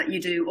place that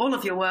you do all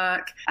of your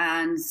work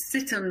and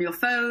sit on your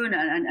phone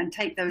and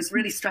take those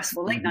really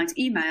stressful late night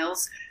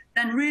emails,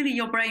 then really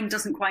your brain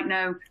doesn't quite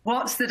know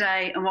what's the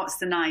day and what's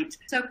the night.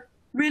 So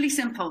really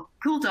simple,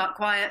 cool, dark,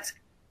 quiet,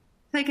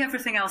 take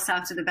everything else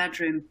out of the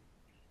bedroom.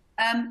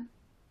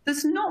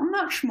 There's not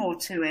much more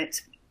to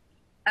it.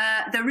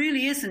 There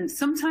really isn't.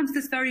 Sometimes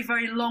there's very,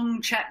 very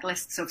long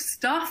checklists of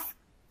stuff,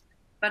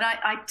 but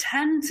I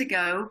tend to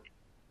go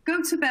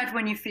to bed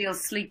when you feel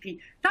sleepy.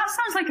 That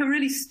sounds like a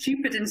really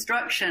stupid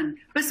instruction,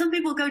 but some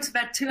people go to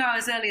bed 2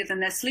 hours earlier than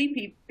they're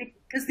sleepy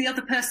because the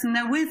other person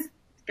they're with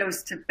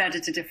goes to bed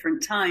at a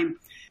different time,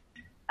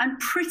 and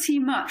pretty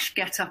much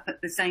get up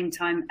at the same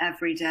time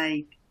every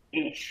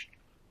day-ish.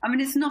 I mean,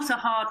 it's not a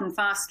hard and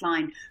fast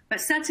line, but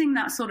setting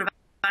that sort of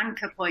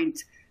anchor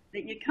point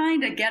that you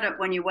kind of get up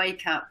when you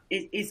wake up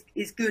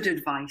is good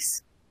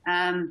advice.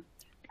 And,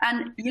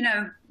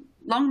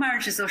 long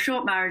marriages or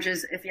short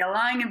marriages, if you're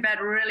lying in bed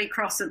really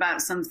cross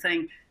about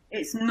something,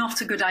 it's not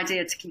a good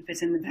idea to keep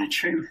it in the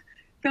bedroom.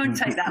 Go and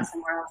take that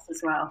somewhere else as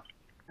well.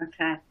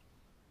 Okay.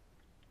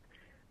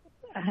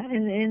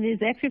 And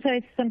is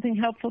exercise something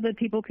helpful that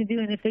people can do?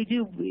 And if they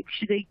do,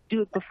 should they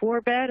do it before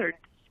bed or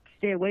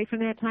stay away from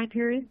that time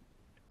period?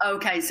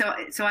 Okay, so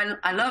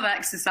I love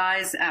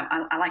exercise.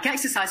 I like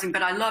exercising,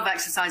 but I love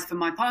exercise for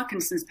my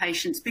Parkinson's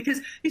patients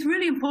because it's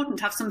really important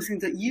to have something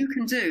that you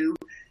can do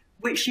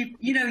which you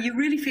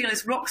really feel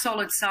is rock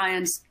solid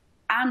science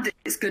and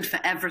it's good for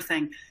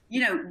everything.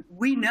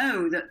 We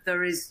know that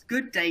there is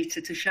good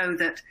data to show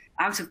that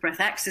out of breath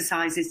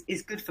exercise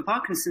is good for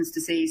Parkinson's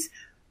disease.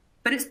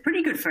 but it's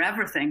pretty good for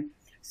everything.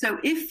 So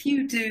if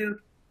you do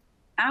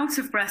out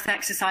of breath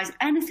exercise,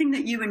 anything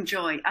that you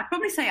enjoy, I'd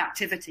probably say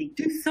activity,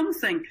 do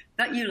something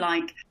that you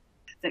like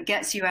that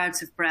gets you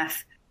out of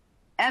breath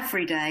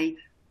every day,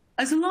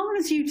 as long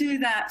as you do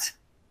that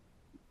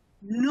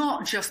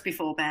not just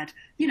before bed,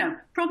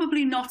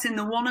 probably not in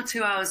the 1 or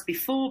 2 hours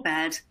before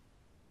bed.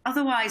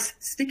 Otherwise,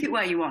 stick it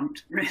where you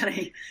want,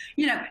 really.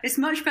 It's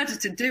much better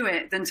to do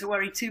it than to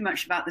worry too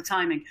much about the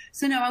timing.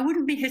 So no, I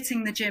wouldn't be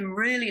hitting the gym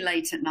really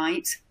late at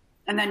night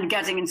and then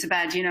getting into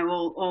bed,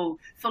 all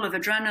full of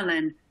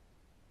adrenaline.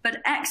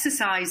 But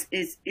exercise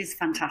is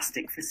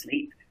fantastic for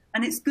sleep,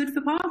 and it's good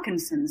for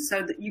Parkinson's,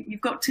 so that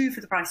you've got 2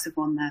 for the price of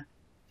 1 there.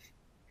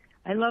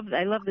 I love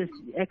this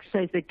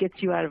exercise that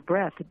gets you out of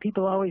breath. And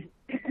people always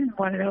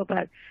want to know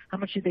about how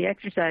much should they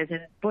exercise,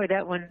 and boy,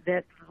 that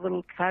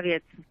little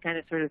caveat kind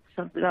of sort of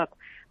sums it up.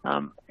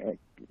 20,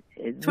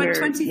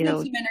 30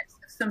 minutes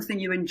of something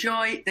you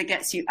enjoy that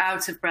gets you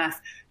out of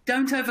breath.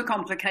 Don't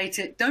overcomplicate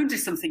it. Don't do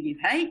something you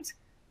hate.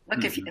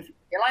 Look, if you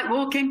like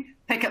walking,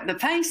 pick up the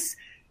pace.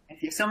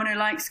 If you're someone who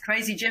likes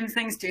crazy gym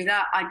things, do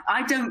that.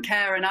 I don't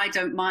care and I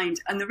don't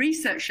mind. And the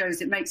research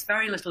shows it makes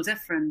very little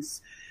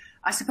difference.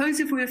 I suppose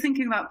if we were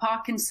thinking about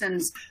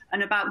Parkinson's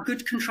and about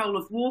good control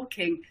of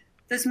walking,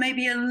 there's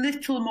maybe a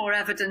little more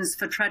evidence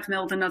for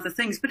treadmill than other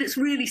things, but it's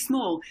really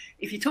small.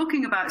 If you're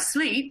talking about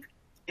sleep,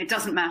 it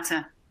doesn't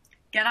matter.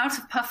 Get out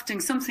of puff doing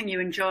something you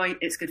enjoy.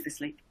 It's good for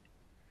sleep.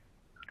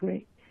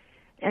 Great.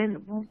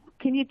 And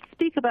can you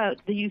speak about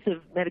the use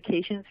of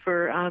medications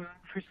for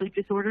sleep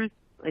disorders,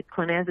 like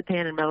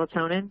clonazepam and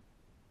melatonin?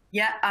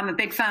 Yeah, I'm a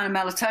big fan of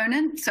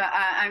melatonin, so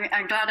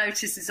I'm glad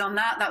Otis is on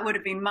that. That would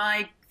have been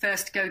my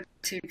first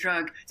go-to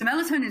drug. So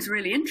melatonin is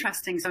really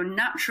interesting. So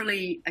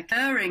naturally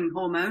occurring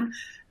hormone,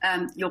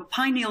 your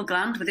pineal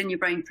gland within your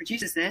brain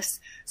produces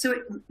this.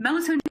 So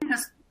melatonin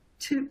has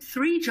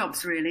 3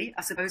 jobs, really,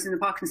 I suppose, in the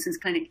Parkinson's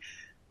clinic.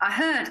 I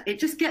heard it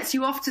just gets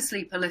you off to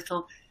sleep a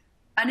little.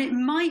 And it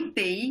might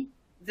be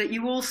that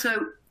you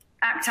also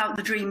act out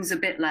the dreams a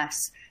bit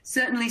less.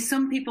 Certainly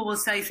some people will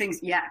say things,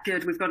 yeah,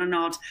 good, we've got a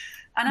nod.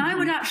 And I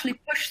would actually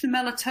push the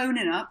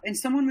melatonin up in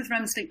someone with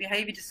REM sleep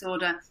behavior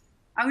disorder.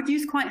 I would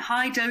use quite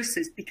high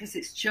doses because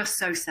it's just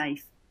so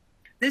safe.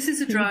 This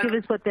is a drug. Can you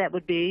give us what that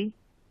would be?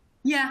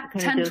 Yeah,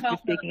 10, 12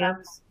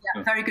 milligrams.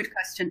 Yeah, very good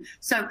question.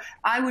 So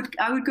I would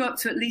go up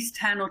to at least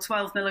 10 or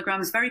 12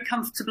 milligrams very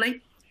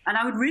comfortably. And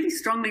I would really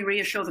strongly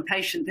reassure the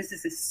patient this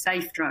is a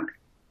safe drug.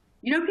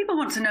 People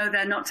want to know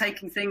they're not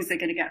taking things they're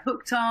going to get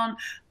hooked on,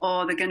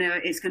 or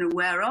it's going to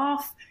wear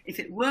off. If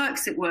it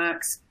works, it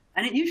works.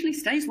 And it usually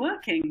stays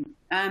working.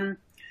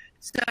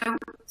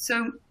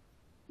 So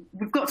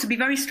we've got to be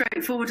very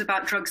straightforward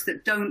about drugs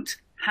that don't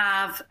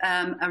have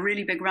a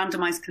really big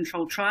randomized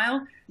controlled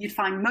trial. You'd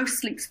find most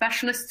sleep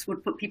specialists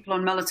would put people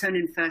on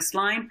melatonin first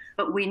line,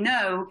 but we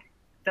know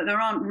that there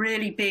aren't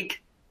really big,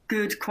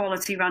 good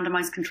quality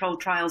randomized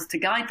controlled trials to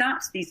guide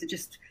that. These are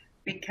just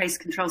big case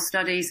control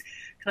studies.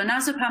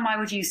 Clonazepam I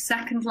would use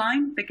second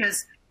line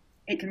because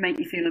it can make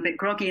you feel a bit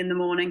groggy in the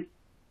morning.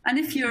 And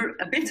if you're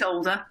a bit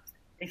older,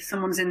 if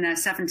someone's in their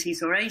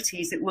 70s or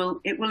 80s, it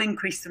will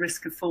increase the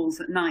risk of falls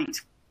at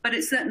night. But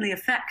it's certainly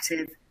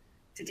effective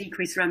to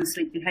decrease REM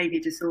sleep behavior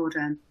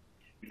disorder.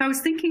 If I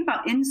was thinking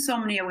about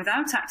insomnia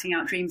without acting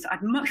out dreams,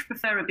 I'd much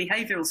prefer a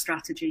behavioral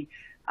strategy.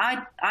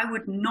 I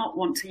would not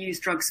want to use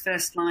drugs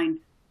first line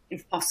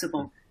if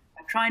possible.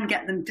 I try and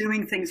get them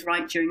doing things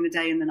right during the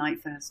day and the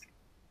night first.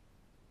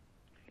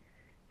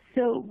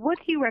 So what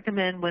do you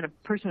recommend when a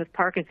person with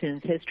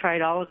Parkinson's has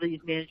tried all of these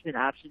management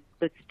options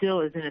but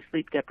still is in a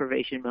sleep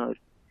deprivation mode?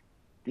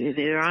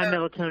 They're on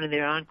melatonin,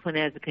 they're on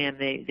clonazepam,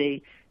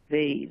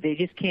 they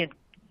just can't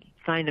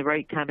find the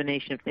right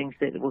combination of things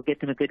that will get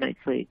them a good night's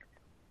sleep.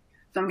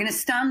 So I'm going to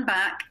stand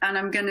back and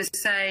I'm going to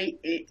say,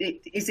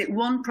 is it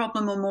one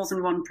problem or more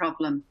than one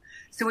problem?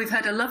 So we've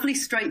had a lovely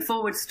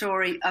straightforward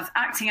story of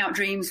acting out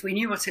dreams. We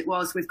knew what it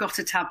was. We've got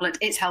a tablet.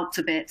 It's helped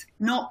a bit.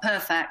 Not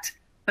perfect,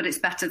 but it's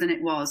better than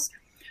it was.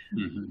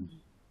 Mm-hmm.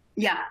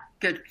 Yeah,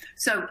 good.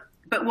 So,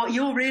 but what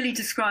you're really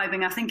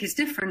describing, I think, is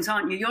different,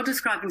 aren't you? You're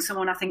describing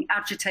someone, I think,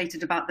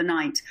 agitated about the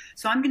night.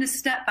 So I'm going to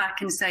step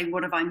back and say,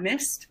 what have I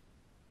missed?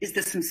 Is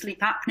there some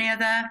sleep apnea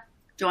there?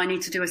 Do I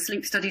need to do a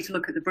sleep study to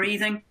look at the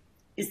breathing?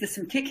 Is there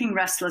some kicking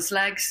restless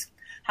legs?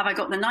 Have I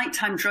got the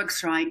nighttime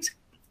drugs right?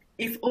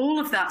 If all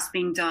of that's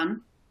been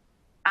done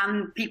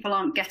and people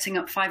aren't getting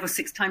up 5 or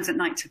 6 times at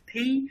night to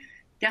pee,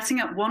 getting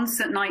up once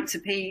at night to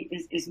pee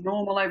is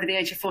normal over the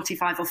age of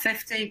 45 or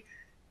 50.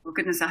 Well,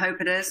 goodness, I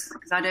hope it is,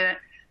 because I do it.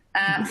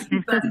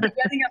 But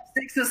getting up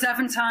 6 or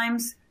 7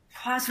 times,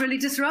 that's really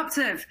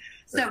disruptive.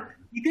 So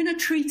you're going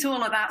to treat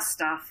all of that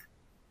stuff.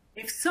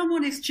 If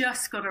someone has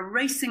just got a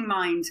racing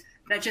mind,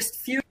 they're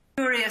just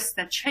furious,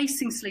 they're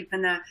chasing sleep,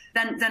 and then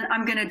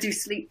I'm going to do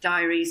sleep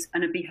diaries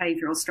and a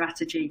behavioral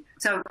strategy.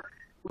 So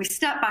we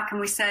step back and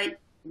we say,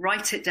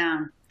 write it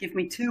down. Give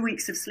me 2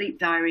 weeks of sleep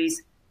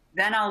diaries.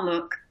 Then I'll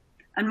look.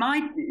 And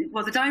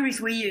the diaries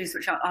we use,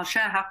 which I'll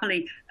share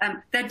happily,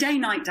 they're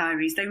day-night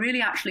diaries. They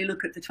really actually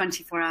look at the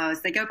 24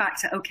 hours. They go back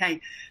to, okay,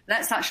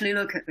 let's actually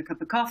look at the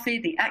cup of coffee,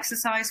 the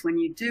exercise, when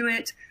you do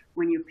it,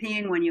 when you're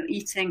peeing, when you're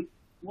eating,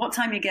 what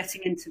time you're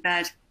getting into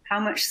bed, how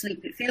much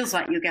sleep it feels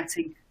like you're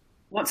getting,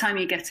 what time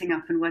you're getting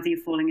up, and whether you're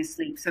falling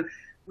asleep. So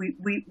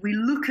we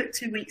look at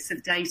 2 weeks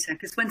of data,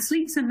 because when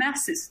sleep's a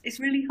mess, it's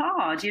really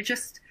hard. You're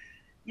just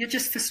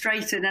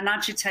frustrated and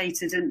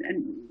agitated,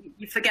 and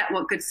you forget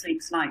what good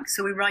sleep's like.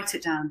 So we write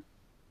it down.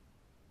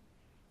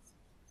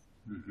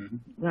 Mm-hmm.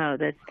 Wow,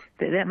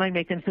 that might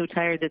make them so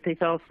tired that they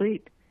fall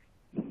asleep.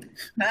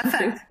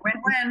 Perfect.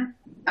 Win-win.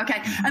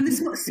 Okay. And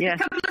a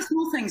couple of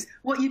small things.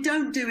 What you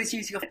don't do is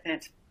use your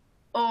Fitbit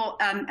or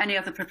any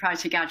other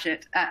proprietary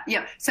gadget.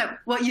 So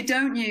what you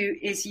don't do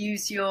is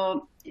use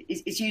your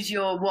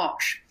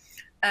watch.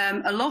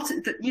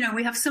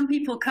 We have some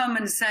people come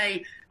and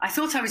say, I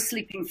thought I was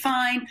sleeping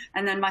fine,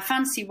 and then my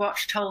fancy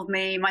watch told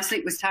me my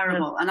sleep was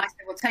terrible. And I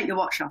say, well, take your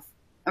watch off.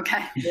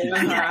 Okay.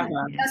 Yeah.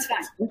 That's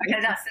fine. Okay,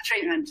 that's the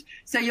treatment.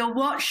 So your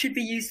watch should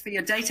be used for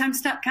your daytime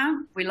step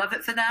count. We love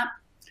it for that.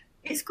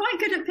 It's quite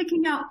good at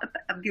picking out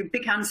a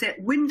big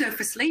handset window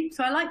for sleep.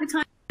 So I like the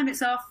time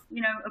it's off.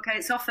 Okay,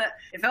 it's off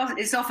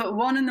at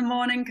 1 in the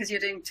morning because you're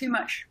doing too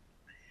much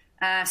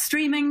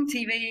streaming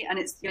TV, and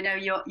it's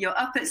you're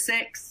up at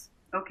 6.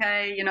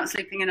 Okay, you're not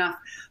sleeping enough,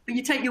 but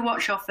you take your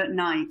watch off at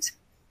night.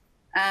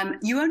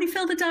 You only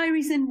fill the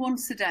diaries in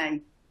once a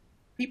day.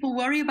 People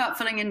worry about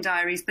filling in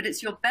diaries, but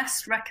it's your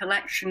best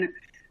recollection,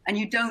 and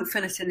you don't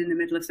fill it in the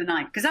middle of the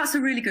night, because that's a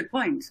really good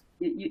point.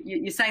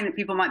 You're saying that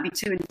people might be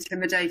too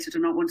intimidated or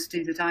not want to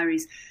do the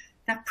diaries.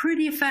 They're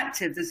pretty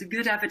effective. There's a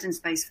good evidence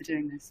base for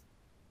doing this.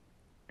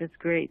 That's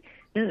great.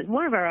 Now,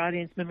 one of our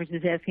audience members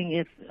is asking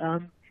if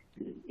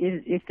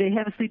they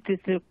have a sleep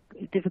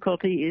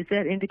difficulty, does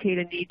that indicate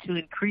a need to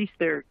increase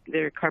their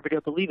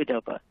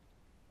carbidopa-levodopa?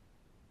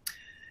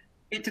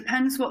 It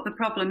depends what the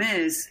problem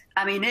is.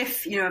 I mean,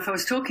 if I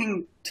was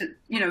talking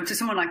to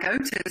someone like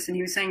Otis and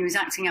he was saying he was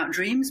acting out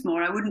dreams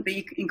more, I wouldn't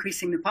be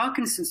increasing the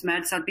Parkinson's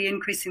meds. I'd be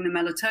increasing the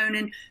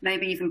melatonin,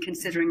 maybe even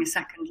considering a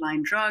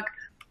second-line drug.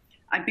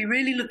 I'd be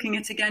really looking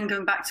at, again,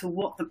 going back to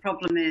what the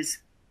problem is.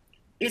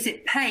 Is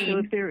it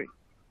pain?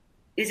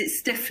 Is it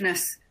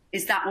stiffness?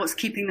 Is that what's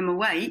keeping them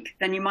awake?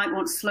 Then you might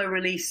want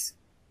slow-release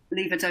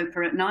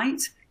levodopa at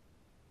night.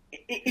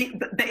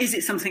 But is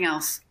it something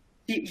else?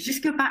 You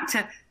just go back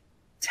to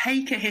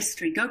take a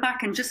history. Go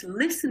back and just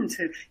listen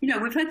to.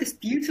 We've heard this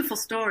beautiful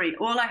story.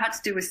 All I had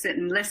to do was sit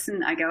and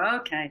listen. I go,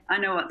 okay, I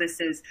know what this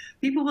is.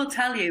 People will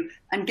tell you,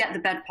 and get the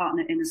bed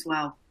partner in as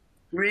well.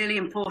 Really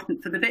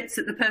important for the bits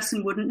that the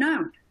person wouldn't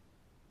know.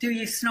 Do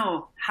you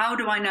snore? How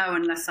do I know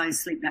unless I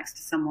sleep next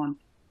to someone?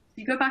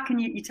 You go back and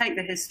you take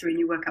the history and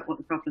you work out what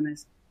the problem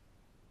is.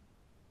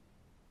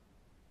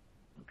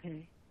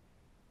 Okay.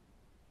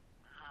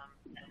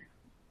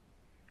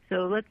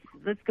 So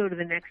let's go to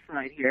the next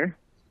slide here,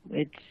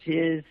 which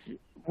is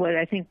what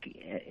I think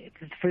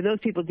for those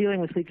people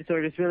dealing with sleep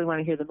disorders really want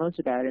to hear the most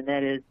about, and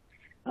that is,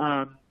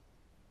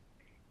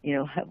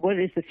 what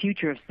is the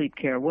future of sleep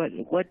care?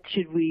 What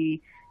should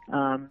we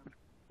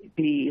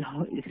be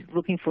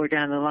looking for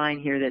down the line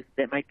here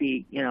that might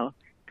be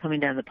coming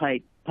down the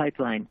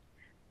pipeline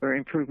for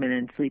improvement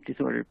in sleep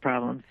disorder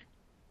problems?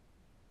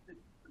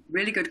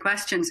 Really good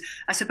questions.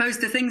 I suppose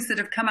the things that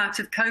have come out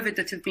of COVID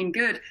that have been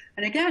good,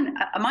 and again,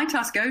 I might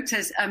ask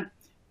Otis,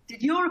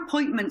 did your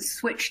appointments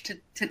switch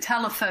to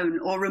telephone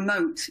or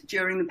remote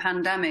during the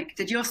pandemic?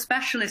 Did your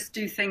specialists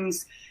do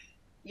things,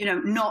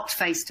 not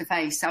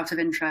face-to-face out of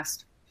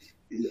interest?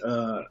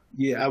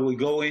 Yeah, I would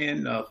go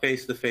in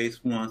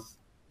face-to-face once,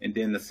 and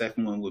then the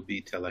second one would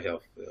be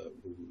telehealth. We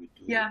would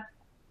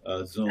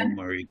do Zoom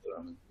or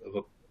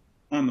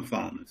on the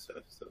phone and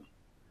stuff. So.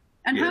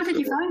 And how did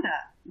you find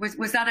that?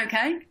 Was that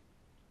okay?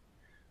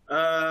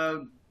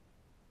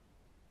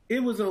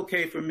 It was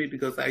okay for me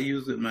because I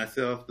use it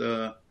myself.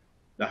 The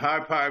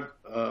hard part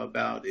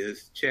about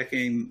is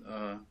checking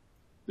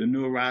the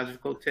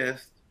neurological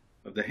test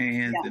of the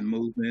hands and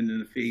movement in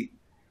the feet.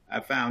 I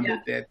found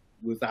that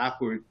was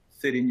awkward,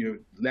 sitting your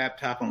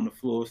laptop on the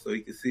floor so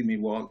you could see me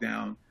walk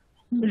down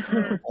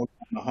the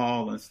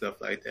hall and stuff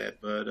like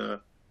that.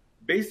 But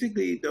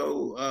basically,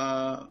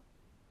 though,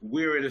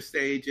 we're at a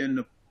stage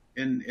in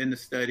the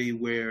study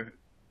where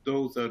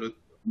those are the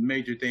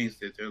major things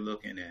that they're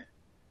looking at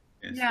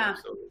and stuff.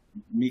 So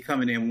me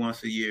coming in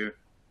once a year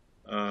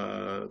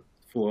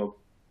for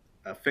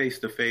a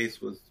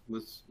face-to-face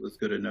was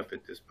good enough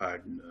at this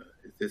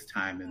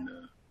time in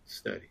the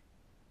study.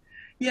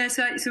 Yeah,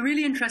 so it's a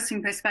really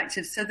interesting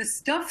perspective. So the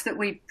stuff that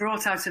we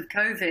brought out of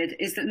COVID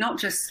is that not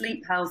just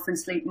sleep health and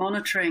sleep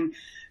monitoring,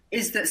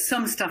 is that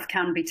some stuff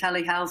can be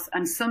telehealth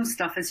and some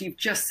stuff, as you've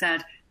just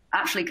said,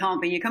 actually can't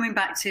be. You're coming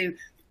back to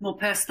more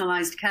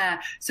personalized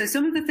care. So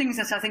some of the things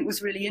that I think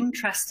was really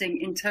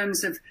interesting in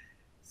terms of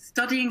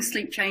studying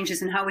sleep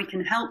changes and how we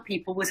can help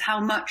people was how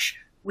much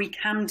we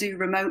can do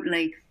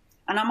remotely.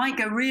 And I might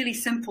go really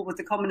simple with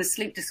the commonest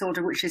sleep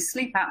disorder, which is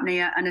sleep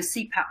apnea and a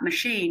CPAP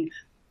machine.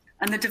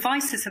 And the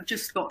devices have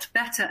just got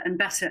better and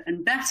better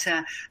and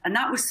better. And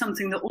that was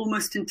something that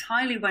almost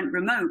entirely went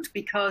remote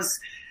because,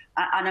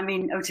 and I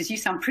mean, Otis, you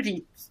sound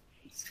pretty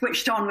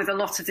switched on with a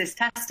lot of this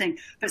testing,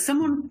 but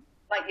someone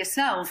like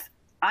yourself,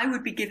 I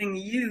would be giving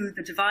you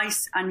the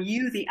device and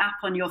you the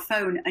app on your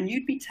phone, and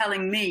you'd be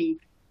telling me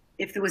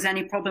if there was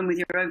any problem with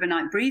your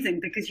overnight breathing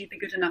because you'd be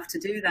good enough to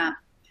do that.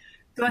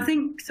 So I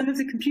think some of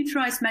the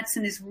computerized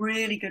medicine is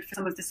really good for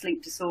some of the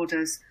sleep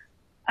disorders.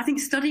 I think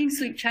studying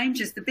sleep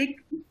changes, the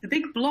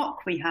big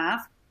block we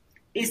have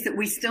is that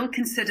we still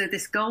consider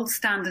this gold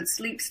standard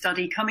sleep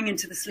study coming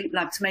into the sleep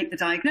lab to make the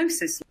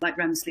diagnosis, like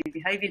REM sleep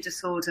behavior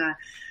disorder.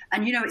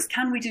 And, you know, it's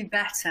can we do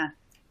better?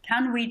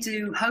 Can we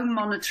do home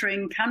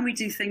monitoring? Can we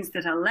do things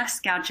that are less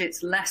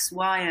gadgets, less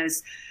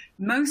wires?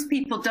 Most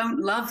people don't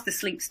love the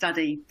sleep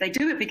study. They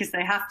do it because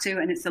they have to,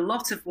 and it's a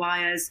lot of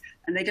wires,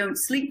 and they don't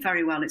sleep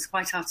very well. It's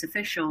quite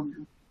artificial.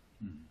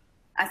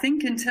 I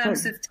think in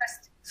terms of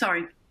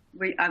sorry,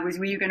 were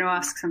you going to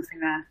ask something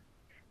there?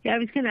 Yeah, I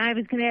was going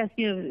to ask,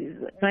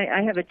 you know,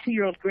 I have a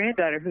 2-year-old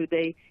granddaughter who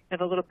they have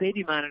a little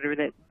baby monitor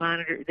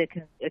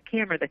a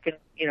camera that can,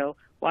 you know,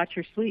 watch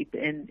her sleep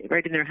and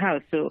right in their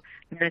house. So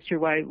I'm not sure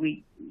why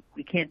we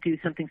can't do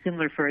something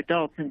similar for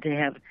adults and to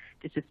have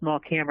just a small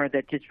camera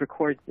that just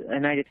records a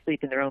night of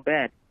sleep in their own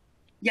bed.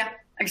 Yeah,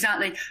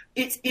 exactly.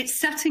 It's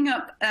setting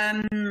up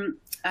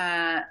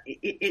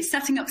it's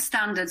setting up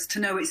standards to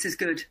know it's as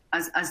good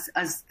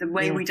as the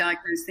way we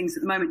diagnose things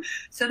at the moment.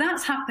 So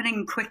that's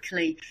happening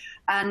quickly,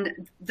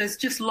 and there's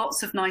just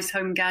lots of nice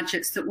home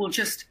gadgets that will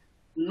just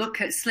look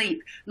at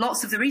sleep.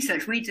 Lots of the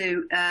research we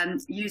do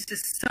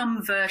uses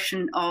some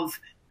version of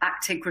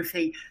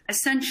actigraphy,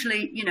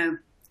 essentially, you know,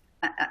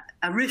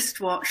 a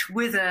wristwatch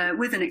with an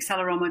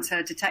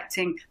accelerometer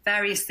detecting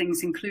various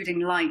things, including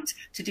light,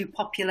 to do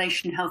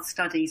population health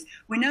studies.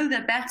 We know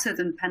they're better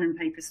than pen and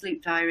paper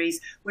sleep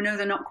diaries. We know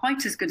they're not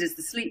quite as good as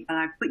the sleep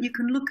bag, but you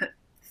can look at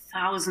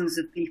thousands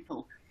of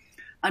people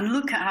and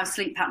look at how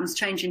sleep patterns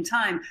change in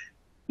time.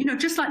 You know,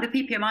 just like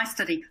the PPMI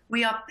study,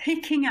 we are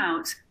picking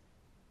out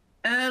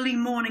early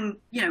warning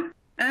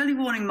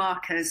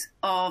markers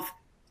of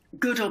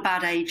good or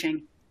bad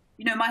aging.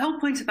 You know, my whole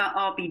point about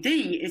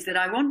RBD is that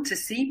I want to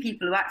see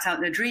people who act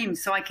out their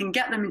dreams so I can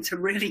get them into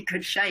really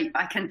good shape.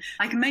 I can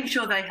make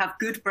sure they have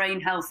good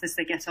brain health as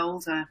they get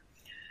older.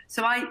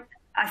 So I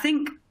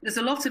think there's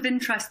a lot of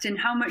interest in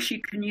how much you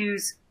can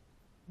use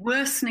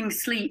worsening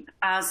sleep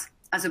as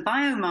a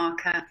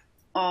biomarker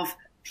of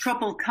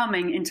trouble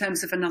coming in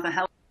terms of another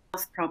health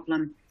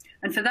problem.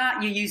 And for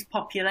that, you use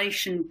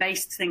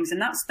population-based things,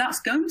 and that's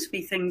going to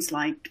be things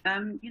like,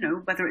 you know,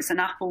 whether it's an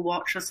Apple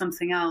Watch or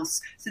something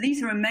else. So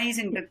these are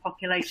amazing big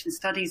population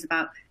studies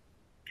about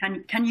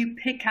can you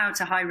pick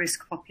out a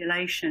high-risk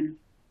population?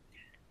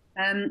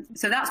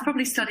 So that's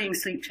probably studying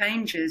sleep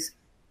changes.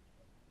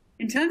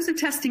 In terms of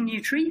testing new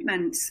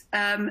treatments,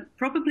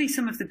 probably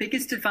some of the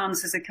biggest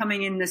advances are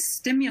coming in the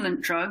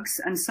stimulant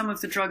drugs and some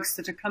of the drugs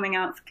that are coming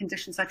out for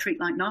conditions I treat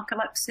like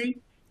narcolepsy.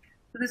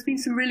 But there's been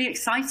some really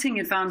exciting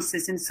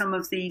advances in some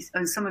of the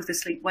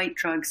sleep-wake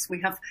drugs.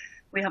 We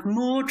have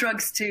more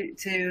drugs to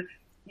you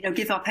know,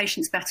 give our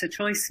patients better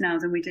choice now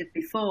than we did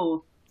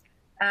before.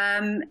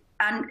 And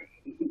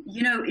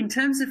you know, in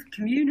terms of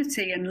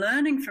community and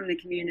learning from the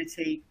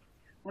community,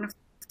 one of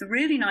the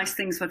really nice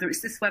things, whether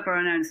it's this web or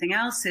anything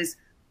else, is,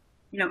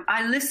 you know,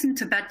 I listen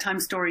to bedtime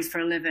stories for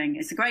a living.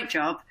 It's a great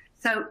job.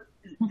 So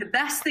the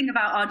best thing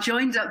about our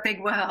joined up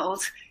big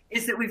world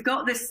is that we've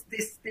got this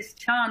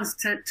chance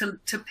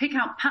to pick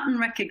out pattern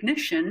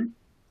recognition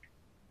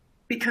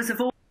because of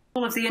all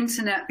of the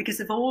internet, because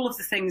of all of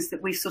the things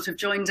that we've sort of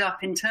joined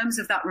up in terms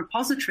of that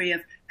repository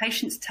of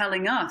patients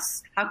telling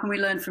us. How can we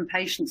learn from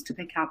patients to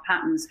pick out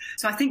patterns?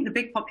 So I think the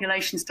big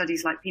population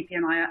studies like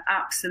PPMI are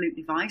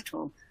absolutely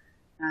vital.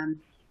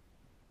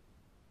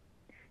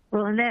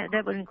 Well, and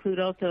that would include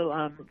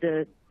also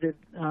the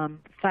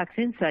Fox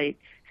Insight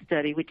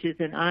study, which is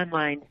an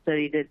online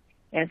study that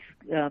asks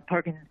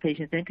Parkinson's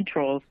patients and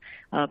controls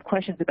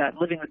questions about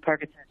living with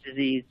Parkinson's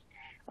disease.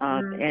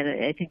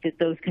 And I think that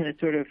those kind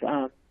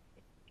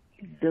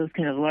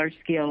of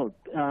large-scale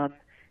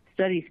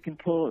studies can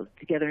pull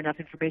together enough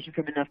information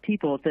from enough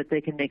people that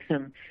they can make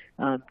some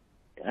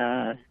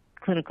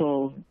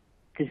clinical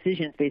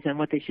decisions based on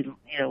what they should,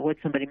 you know, what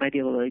somebody might be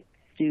able to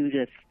do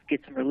to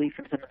get some relief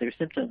from some of their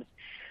symptoms.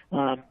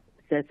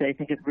 That's, I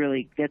think,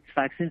 that's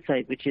Fox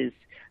Insight, which is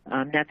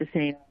not the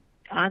same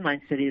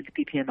online study that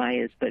the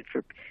PPMI is, but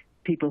for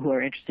people who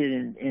are interested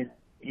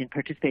in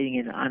participating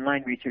in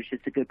online research,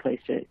 it's a good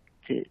place to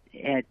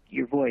add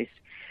your voice.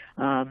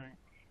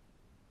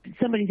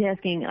 Somebody's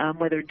asking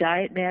whether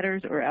diet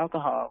matters or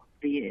alcohol,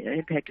 the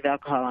impact of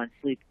alcohol on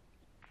sleep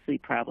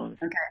problems.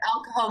 Okay,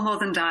 alcohol more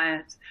than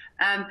diet.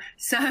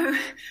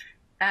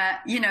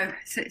 You know,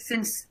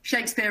 since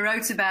Shakespeare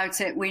wrote about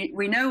it,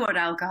 we know what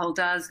alcohol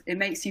does. It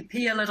makes you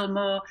pee a little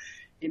more,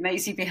 it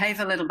makes you behave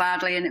a little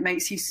badly, and it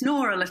makes you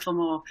snore a little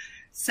more.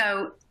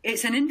 So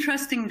it's an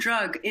interesting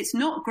drug. It's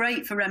not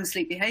great for REM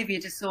sleep behavior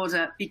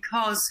disorder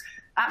because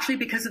actually,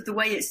 because of the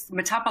way it's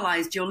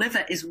metabolized, your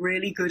liver is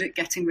really good at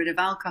getting rid of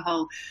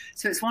alcohol.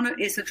 So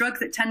it's a drug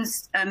that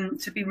tends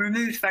to be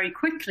removed very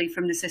quickly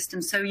from the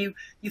system. So you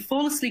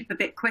fall asleep a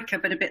bit quicker,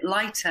 but a bit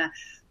lighter.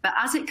 But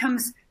as it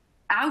comes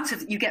out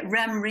of, you get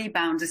REM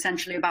rebound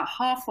essentially about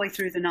halfway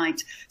through the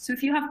night. So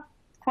if you have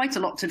quite a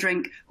lot to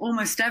drink,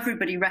 almost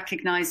everybody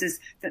recognizes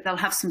that they'll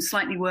have some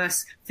slightly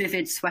worse,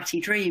 vivid, sweaty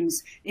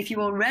dreams. If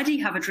you already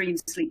have a dream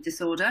sleep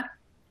disorder,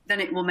 then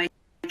it will make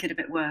it a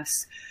bit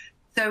worse.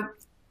 So,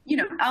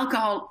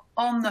 alcohol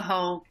on the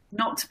whole,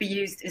 not to be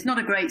used, is not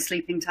a great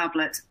sleeping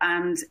tablet.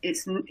 And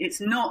it's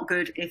not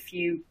good if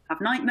you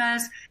have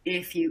nightmares,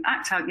 if you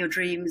act out your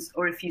dreams,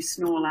 or if you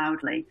snore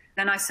loudly.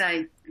 Then I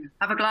say,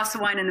 have a glass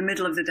of wine in the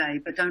middle of the day,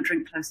 but don't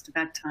drink close to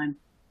bedtime.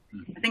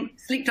 I think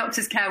sleep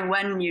doctors care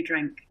when you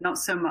drink, not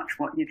so much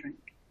what you drink,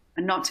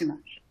 and not too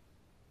much.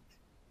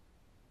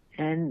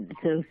 And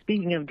so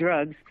speaking of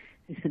drugs,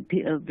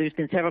 there's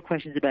been several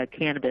questions about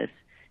cannabis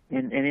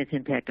and its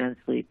impact on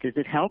sleep. Does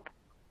it help?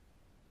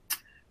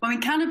 Well, I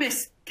mean,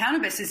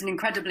 cannabis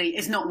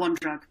is not one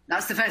drug.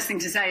 That's the first thing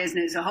to say, isn't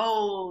it? It's a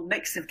whole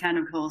mix of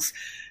chemicals.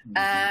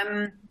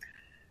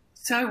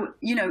 So,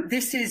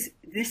 this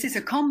is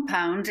a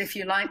compound, if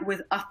you like,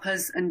 with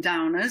uppers and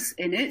downers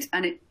in it,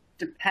 and it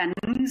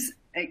depends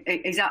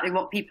exactly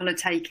what people are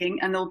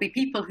taking. And there'll be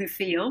people who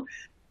feel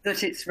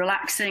that it's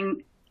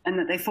relaxing and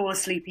that they fall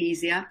asleep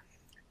easier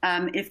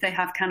if they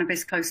have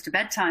cannabis close to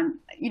bedtime.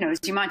 As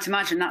you might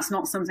imagine, that's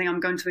not something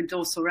I'm going to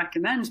endorse or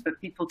recommend, but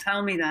people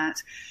tell me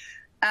that.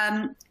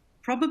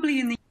 Probably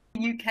in the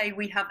UK,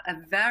 we have a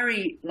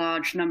very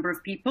large number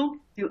of people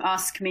who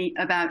ask me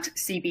about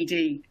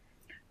CBD.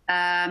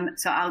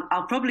 So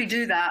I'll probably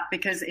do that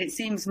because it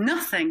seems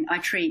nothing I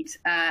treat.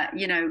 I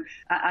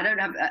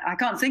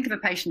can't think of a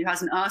patient who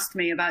hasn't asked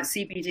me about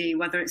CBD,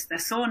 whether it's their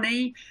sore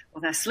knee or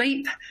their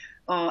sleep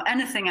or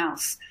anything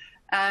else.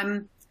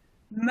 In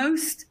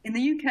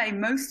the UK,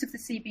 most of the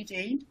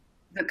CBD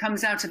that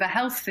comes out of a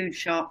health food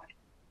shop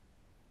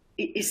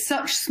is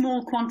such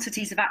small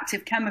quantities of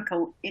active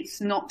chemical,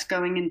 it's not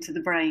going into the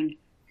brain.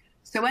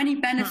 So any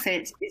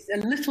benefit is a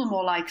little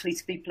more likely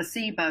to be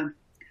placebo.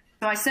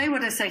 So I say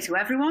what I say to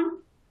everyone: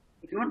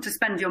 if you want to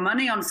spend your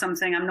money on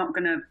something, I'm not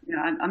going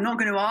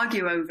to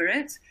argue over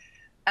it.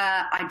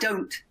 I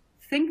don't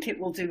think it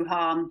will do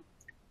harm,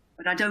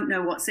 but I don't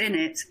know what's in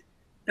it.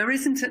 There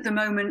isn't at the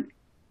moment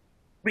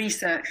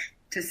research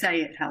to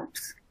say it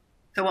helps.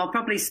 So I'll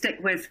probably stick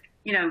with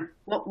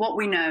what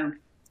we know.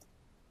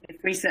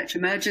 If research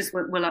emerges,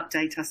 we'll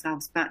update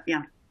ourselves. But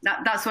yeah,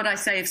 that's what I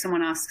say if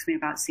someone asks me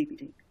about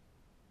CBD.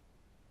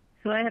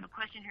 So I have a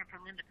question here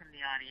from Linda from the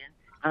audience.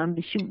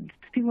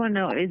 People want to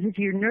know is if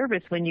you're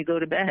nervous when you go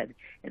to bed,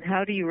 and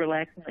how do you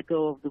relax and let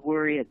go of the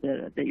worry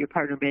that your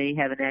partner may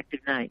have an active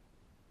night?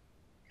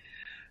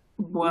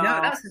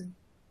 Well,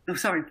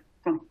 sorry.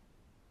 Go on.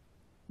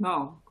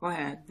 No, go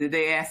ahead. Did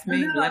they ask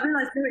me? No, I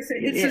realized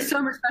it's a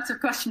so much better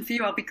question for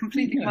you. I'll be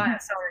completely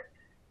quiet. Sorry.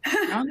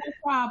 No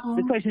problem.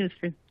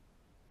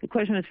 The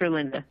question is for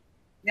Linda.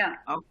 Yeah.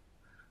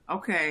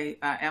 Okay.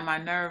 Am I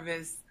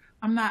nervous?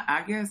 I'm not.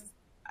 I guess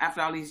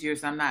after all these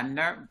years, I'm not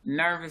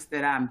nervous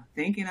that I'm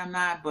thinking I'm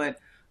not, but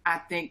I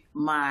think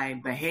my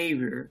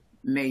behavior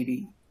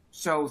maybe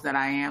shows that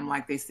I am.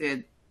 Like they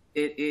said,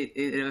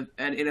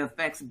 it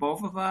affects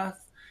both of us.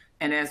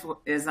 And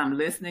as I'm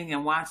listening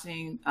and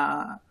watching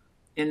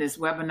in this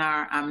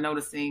webinar, I'm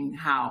noticing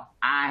how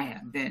I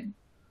have been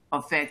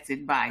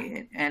affected by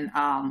it. And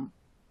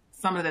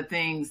some of the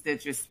things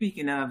that you're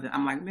speaking of,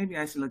 I'm like, maybe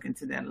I should look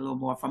into that a little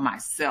more for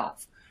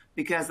myself,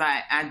 because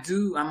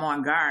I'm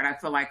on guard. I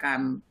feel like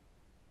I'm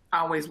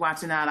always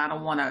watching out. I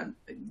don't want to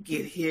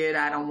get hit.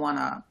 I don't want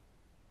to,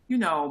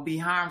 be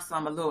harmed. So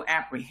I'm a little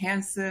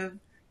apprehensive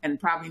and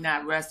probably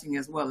not resting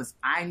as well as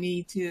I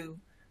need to,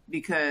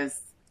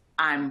 because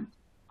I'm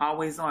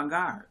always on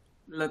guard,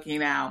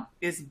 looking out.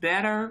 It's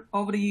better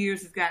over the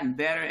years. It's gotten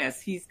better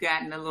as he's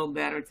gotten a little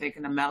better,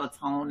 taking the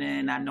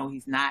melatonin. I know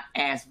he's not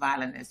as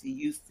violent as he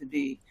used to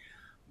be,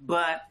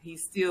 but he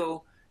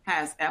still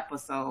has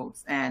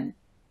episodes, and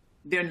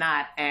they're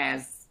not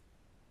as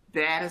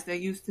bad as they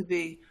used to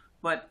be.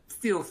 But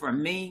still, for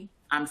me,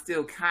 I'm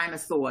still kind of,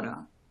 sort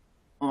of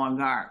on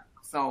guard.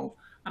 So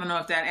I don't know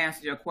if that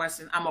answers your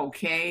question. I'm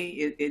okay.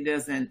 It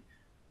doesn't,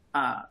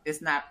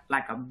 it's not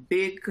like a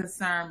big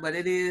concern, but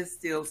it is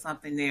still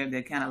something there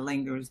that kind of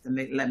lingers to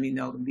let me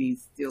know to be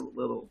still a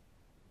little,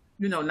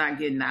 not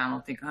getting, I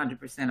don't think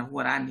 100% of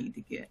what I need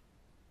to get.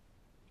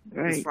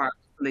 Right. As far as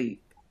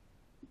sleep.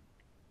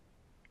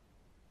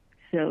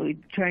 So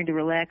trying to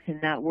relax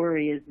and not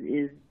worry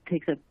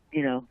takes up,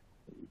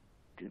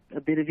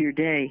 a bit of your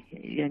day.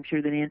 I'm sure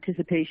that the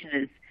anticipation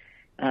is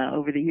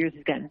over the years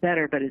has gotten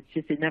better, but it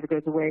never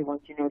goes away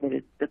once you know that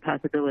it's the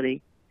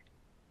possibility.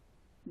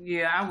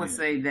 Yeah, I would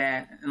say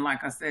that. And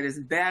like I said, it's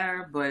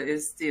better, but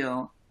it's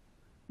still,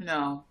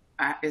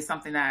 it's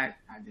something I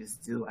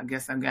just do. I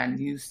guess I've gotten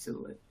used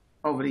to it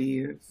over the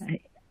years.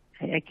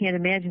 I can't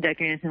imagine,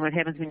 Dr. Anderson, what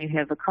happens when you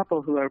have a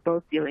couple who are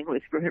both dealing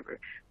with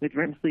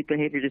REM sleep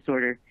behavior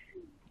disorder.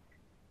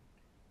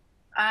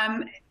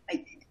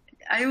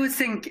 I always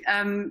think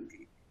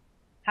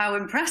how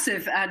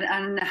impressive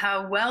and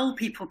how well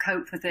people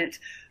cope with it,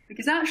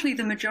 because actually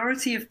the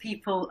majority of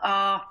people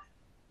are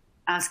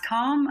as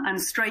calm and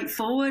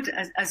straightforward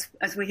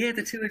as we hear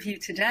the two of you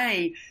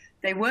today.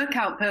 They work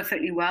out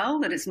perfectly well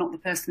that it's not the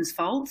person's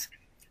fault,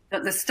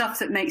 that the stuff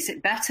that makes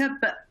it better,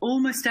 but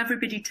almost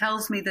everybody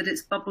tells me that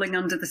it's bubbling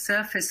under the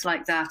surface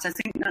like that. I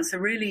think that's a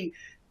really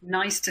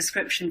nice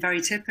description,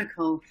 very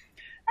typical.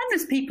 And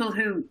there's people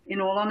who,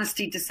 in all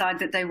honesty, decide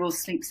that they will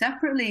sleep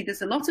separately.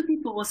 There's a lot of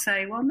people who will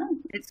say, well, no,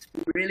 it's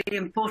really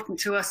important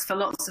to us for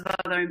lots of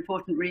other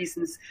important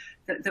reasons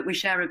that we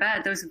share a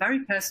bed. Those are very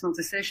personal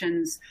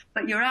decisions.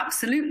 But you're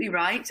absolutely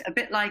right. A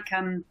bit like,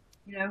 you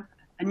know,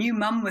 a new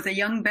mum with a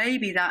young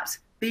baby, that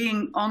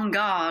being on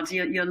guard,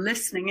 you're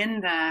listening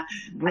in there.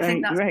 Right, I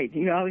think that's, right.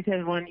 You always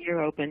have one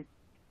ear open.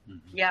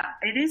 yeah,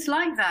 it is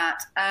like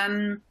that.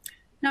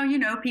 Now, you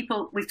know,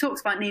 we've talked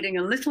about needing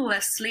a little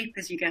less sleep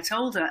as you get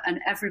older, and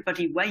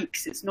everybody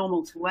wakes. It's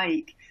normal to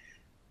wake.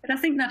 But I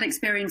think that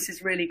experience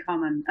is really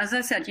common. As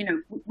I said, you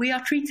know, we are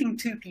treating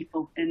two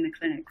people in the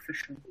clinic for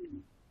sure.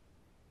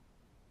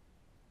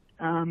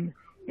 And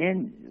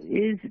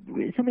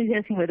somebody's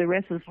asking whether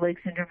restless leg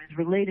syndrome is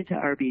related to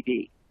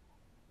RBD.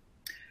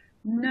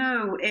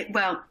 No,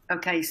 well,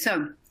 okay,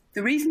 so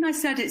the reason I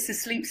said it's a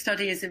sleep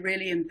study is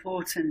really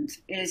important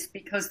is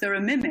because there are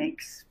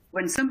mimics.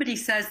 When somebody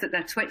says that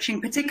they're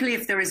twitching, particularly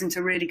if there isn't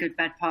a really good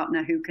bed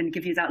partner who can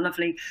give you that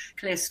lovely,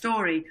 clear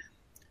story,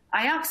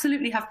 I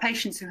absolutely have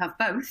patients who have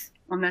both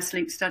on their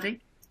sleep study.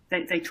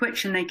 They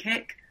twitch and they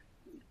kick.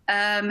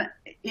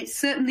 It's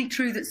certainly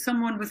true that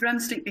someone with REM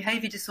sleep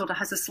behavior disorder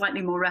has a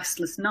slightly more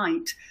restless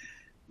night,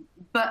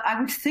 but I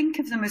would think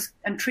of them as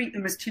and treat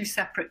them as two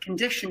separate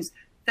conditions.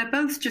 They're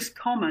both just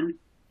common.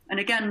 And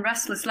again,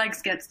 restless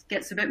legs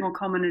gets a bit more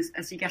common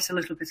as you get a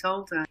little bit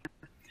older.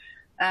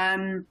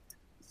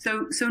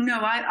 So no,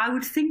 I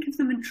would think of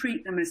them and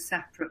treat them as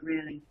separate,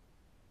 really.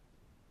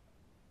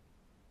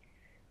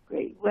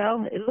 Great.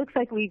 Well, it looks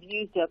like we've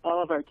used up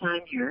all of our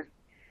time here.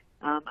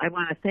 I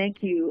want to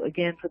thank you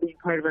again for being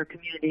part of our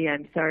community.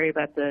 I'm sorry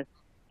about the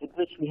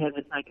glitch we had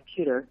with my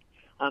computer,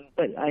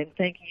 but I'm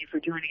thanking you for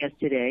joining us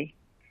today.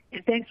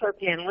 And thanks to our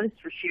panelists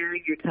for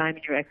sharing your time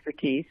and your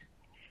expertise.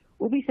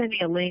 We'll be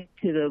sending a link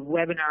to the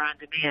webinar on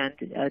demand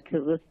to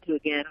listen to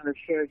again or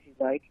share if you'd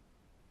like.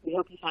 We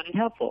hope you find it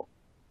helpful.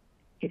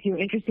 If you're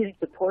interested in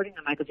supporting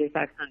the Michael J.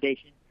 Fox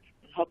Foundation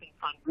and helping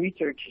fund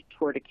research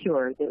toward a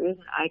cure, there is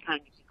an icon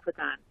you can click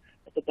on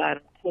at the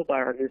bottom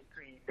toolbar of your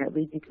screen that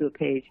leads you to a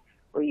page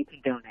where you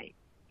can donate.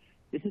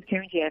 This is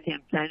Karen Jaffe.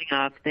 I'm signing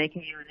off,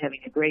 thanking you and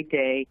having a great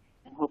day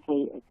and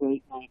hopefully a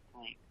great night's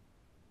sleep.